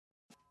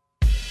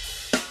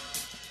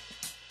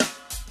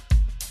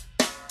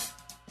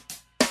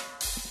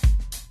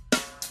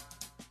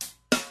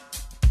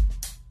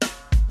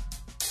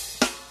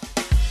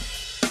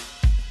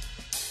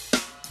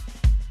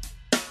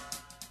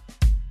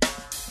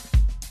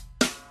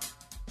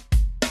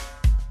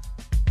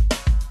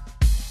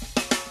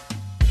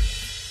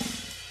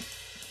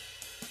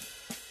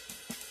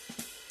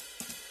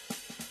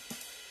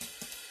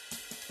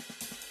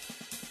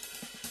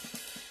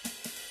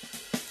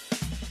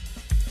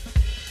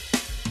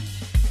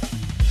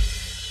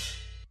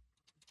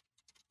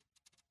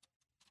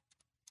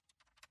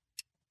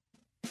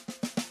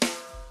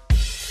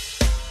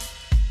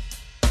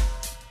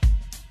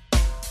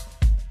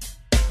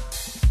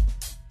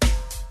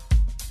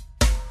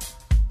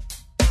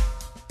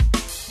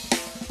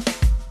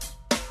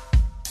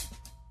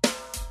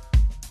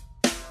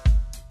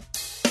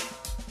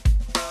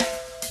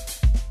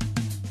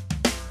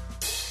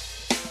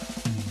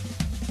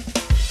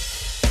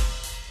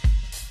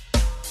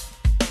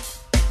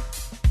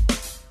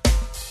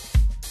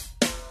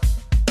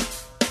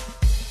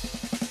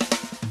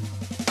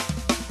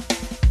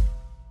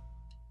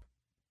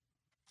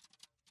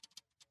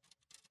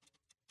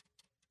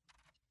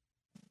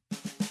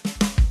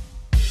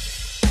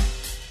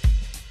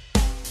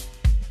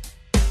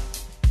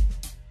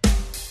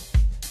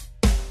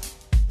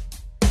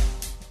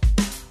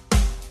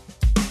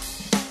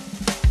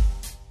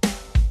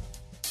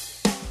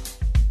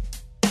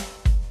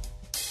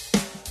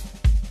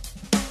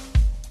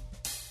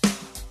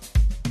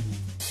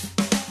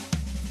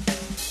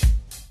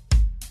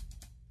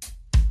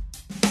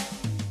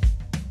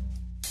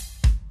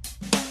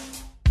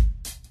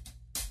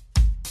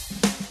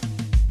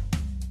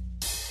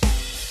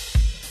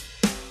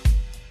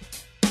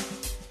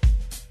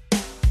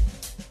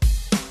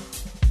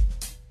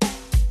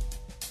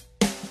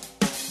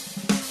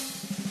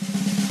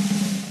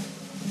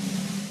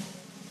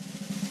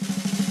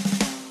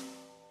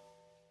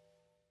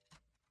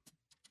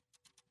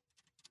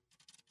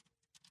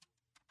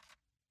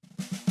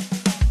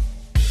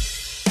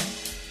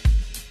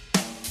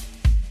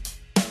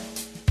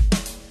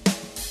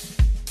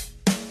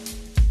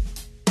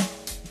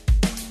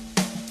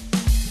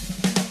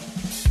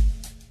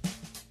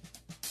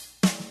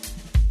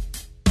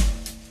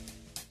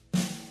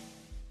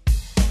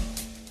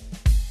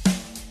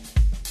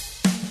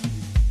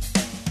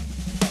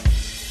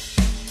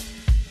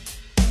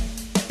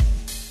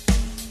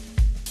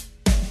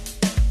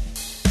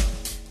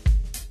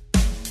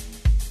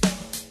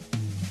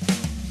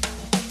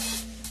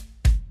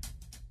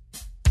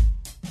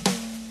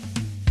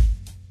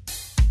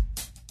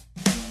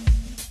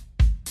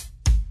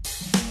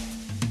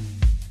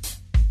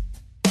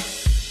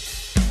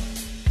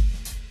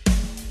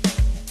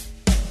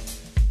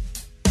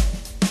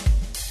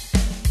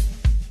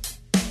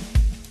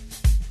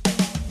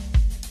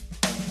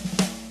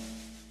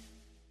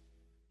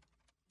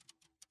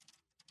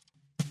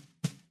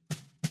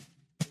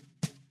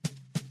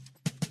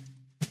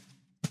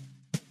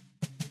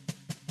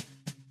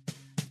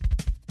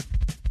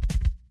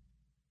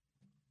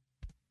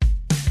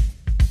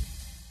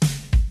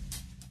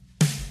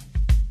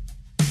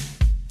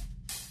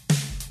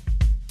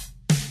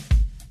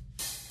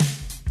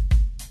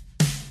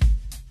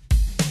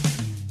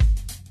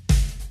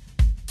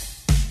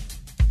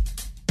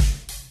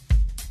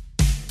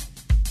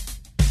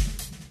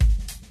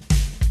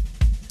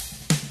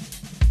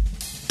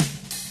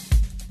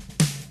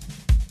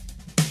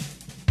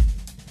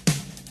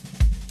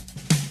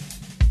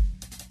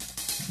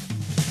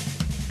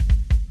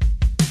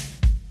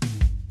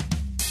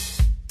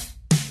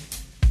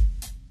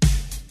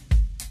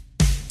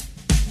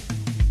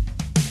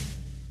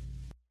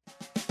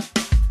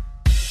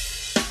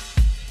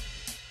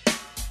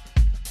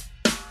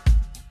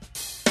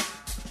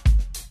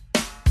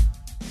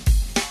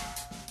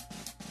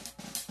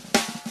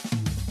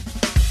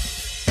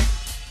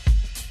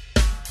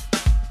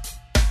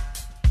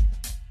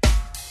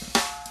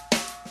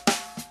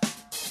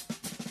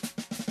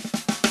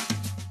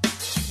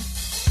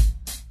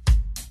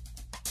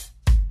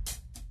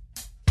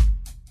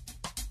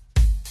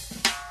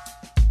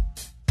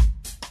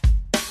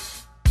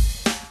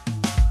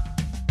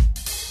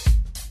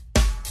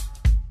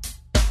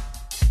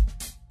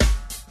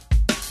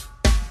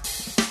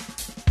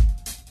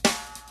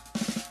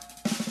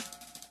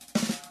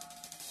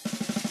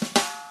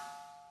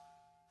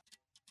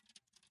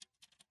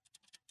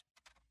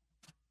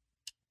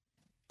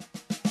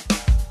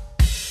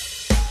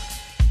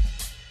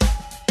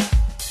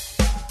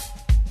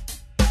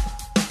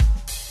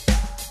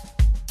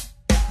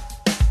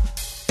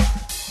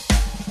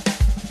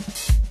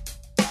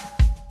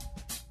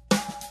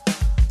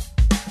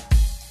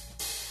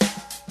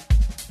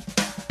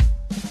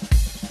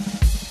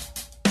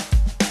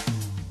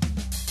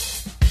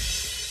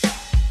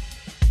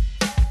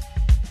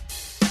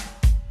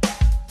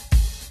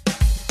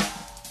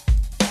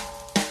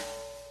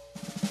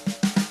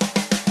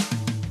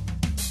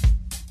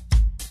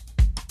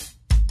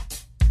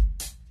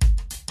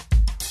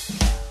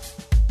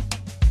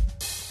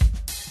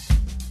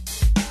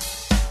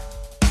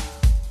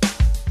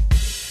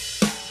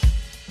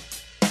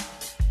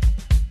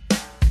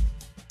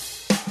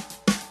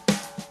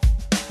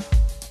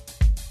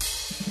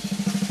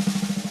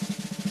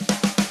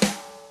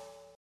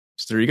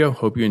 So there you go.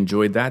 Hope you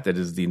enjoyed that. That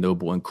is the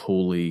Noble and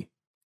Cooley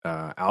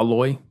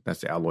alloy.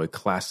 That's the alloy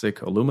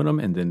classic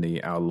aluminum, and then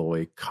the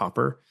alloy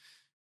copper.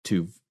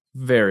 Two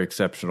very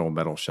exceptional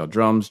metal shell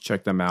drums.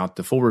 Check them out.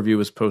 The full review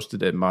is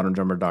posted at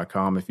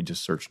moderndrummer.com. If you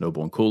just search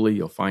Noble and Cooley,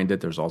 you'll find it.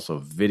 There's also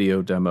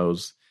video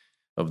demos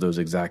of those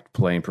exact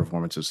playing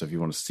performances. So if you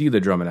want to see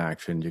the drum in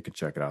action, you can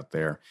check it out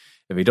there.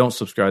 If you don't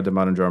subscribe to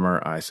Modern Drummer,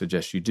 I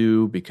suggest you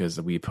do, because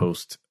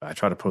I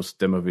try to post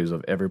demo videos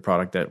of every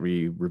product that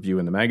we review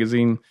in the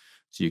magazine,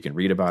 so you can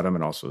read about them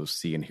and also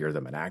see and hear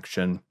them in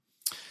action.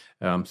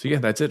 So yeah,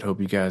 that's it.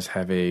 Hope you guys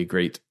have a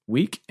great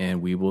week,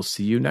 and we will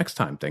see you next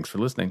time. Thanks for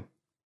listening.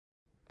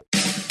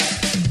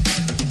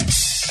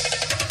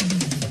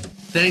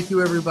 Thank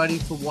you, everybody,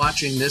 for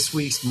watching this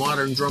week's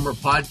Modern Drummer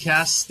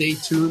podcast. Stay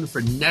tuned for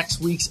next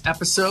week's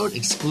episode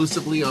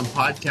exclusively on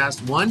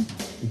Podcast One.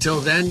 Until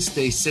then,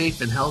 stay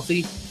safe and healthy,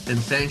 and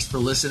thanks for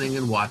listening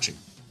and watching.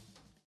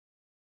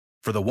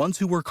 For the ones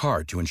who work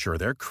hard to ensure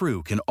their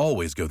crew can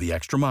always go the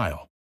extra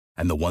mile,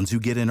 and the ones who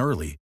get in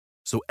early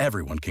so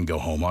everyone can go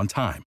home on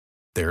time,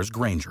 there's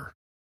Grainger,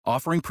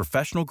 offering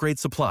professional-grade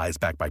supplies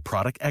backed by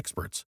product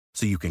experts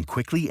so you can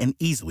quickly and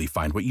easily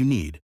find what you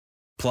need.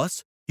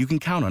 Plus, you can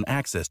count on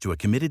access to a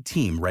committed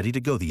team ready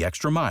to go the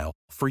extra mile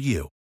for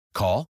you.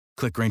 Call,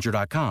 click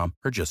Grainger.com,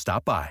 or just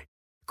stop by.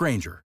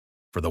 Grainger,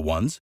 for the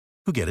ones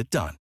who get it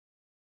done.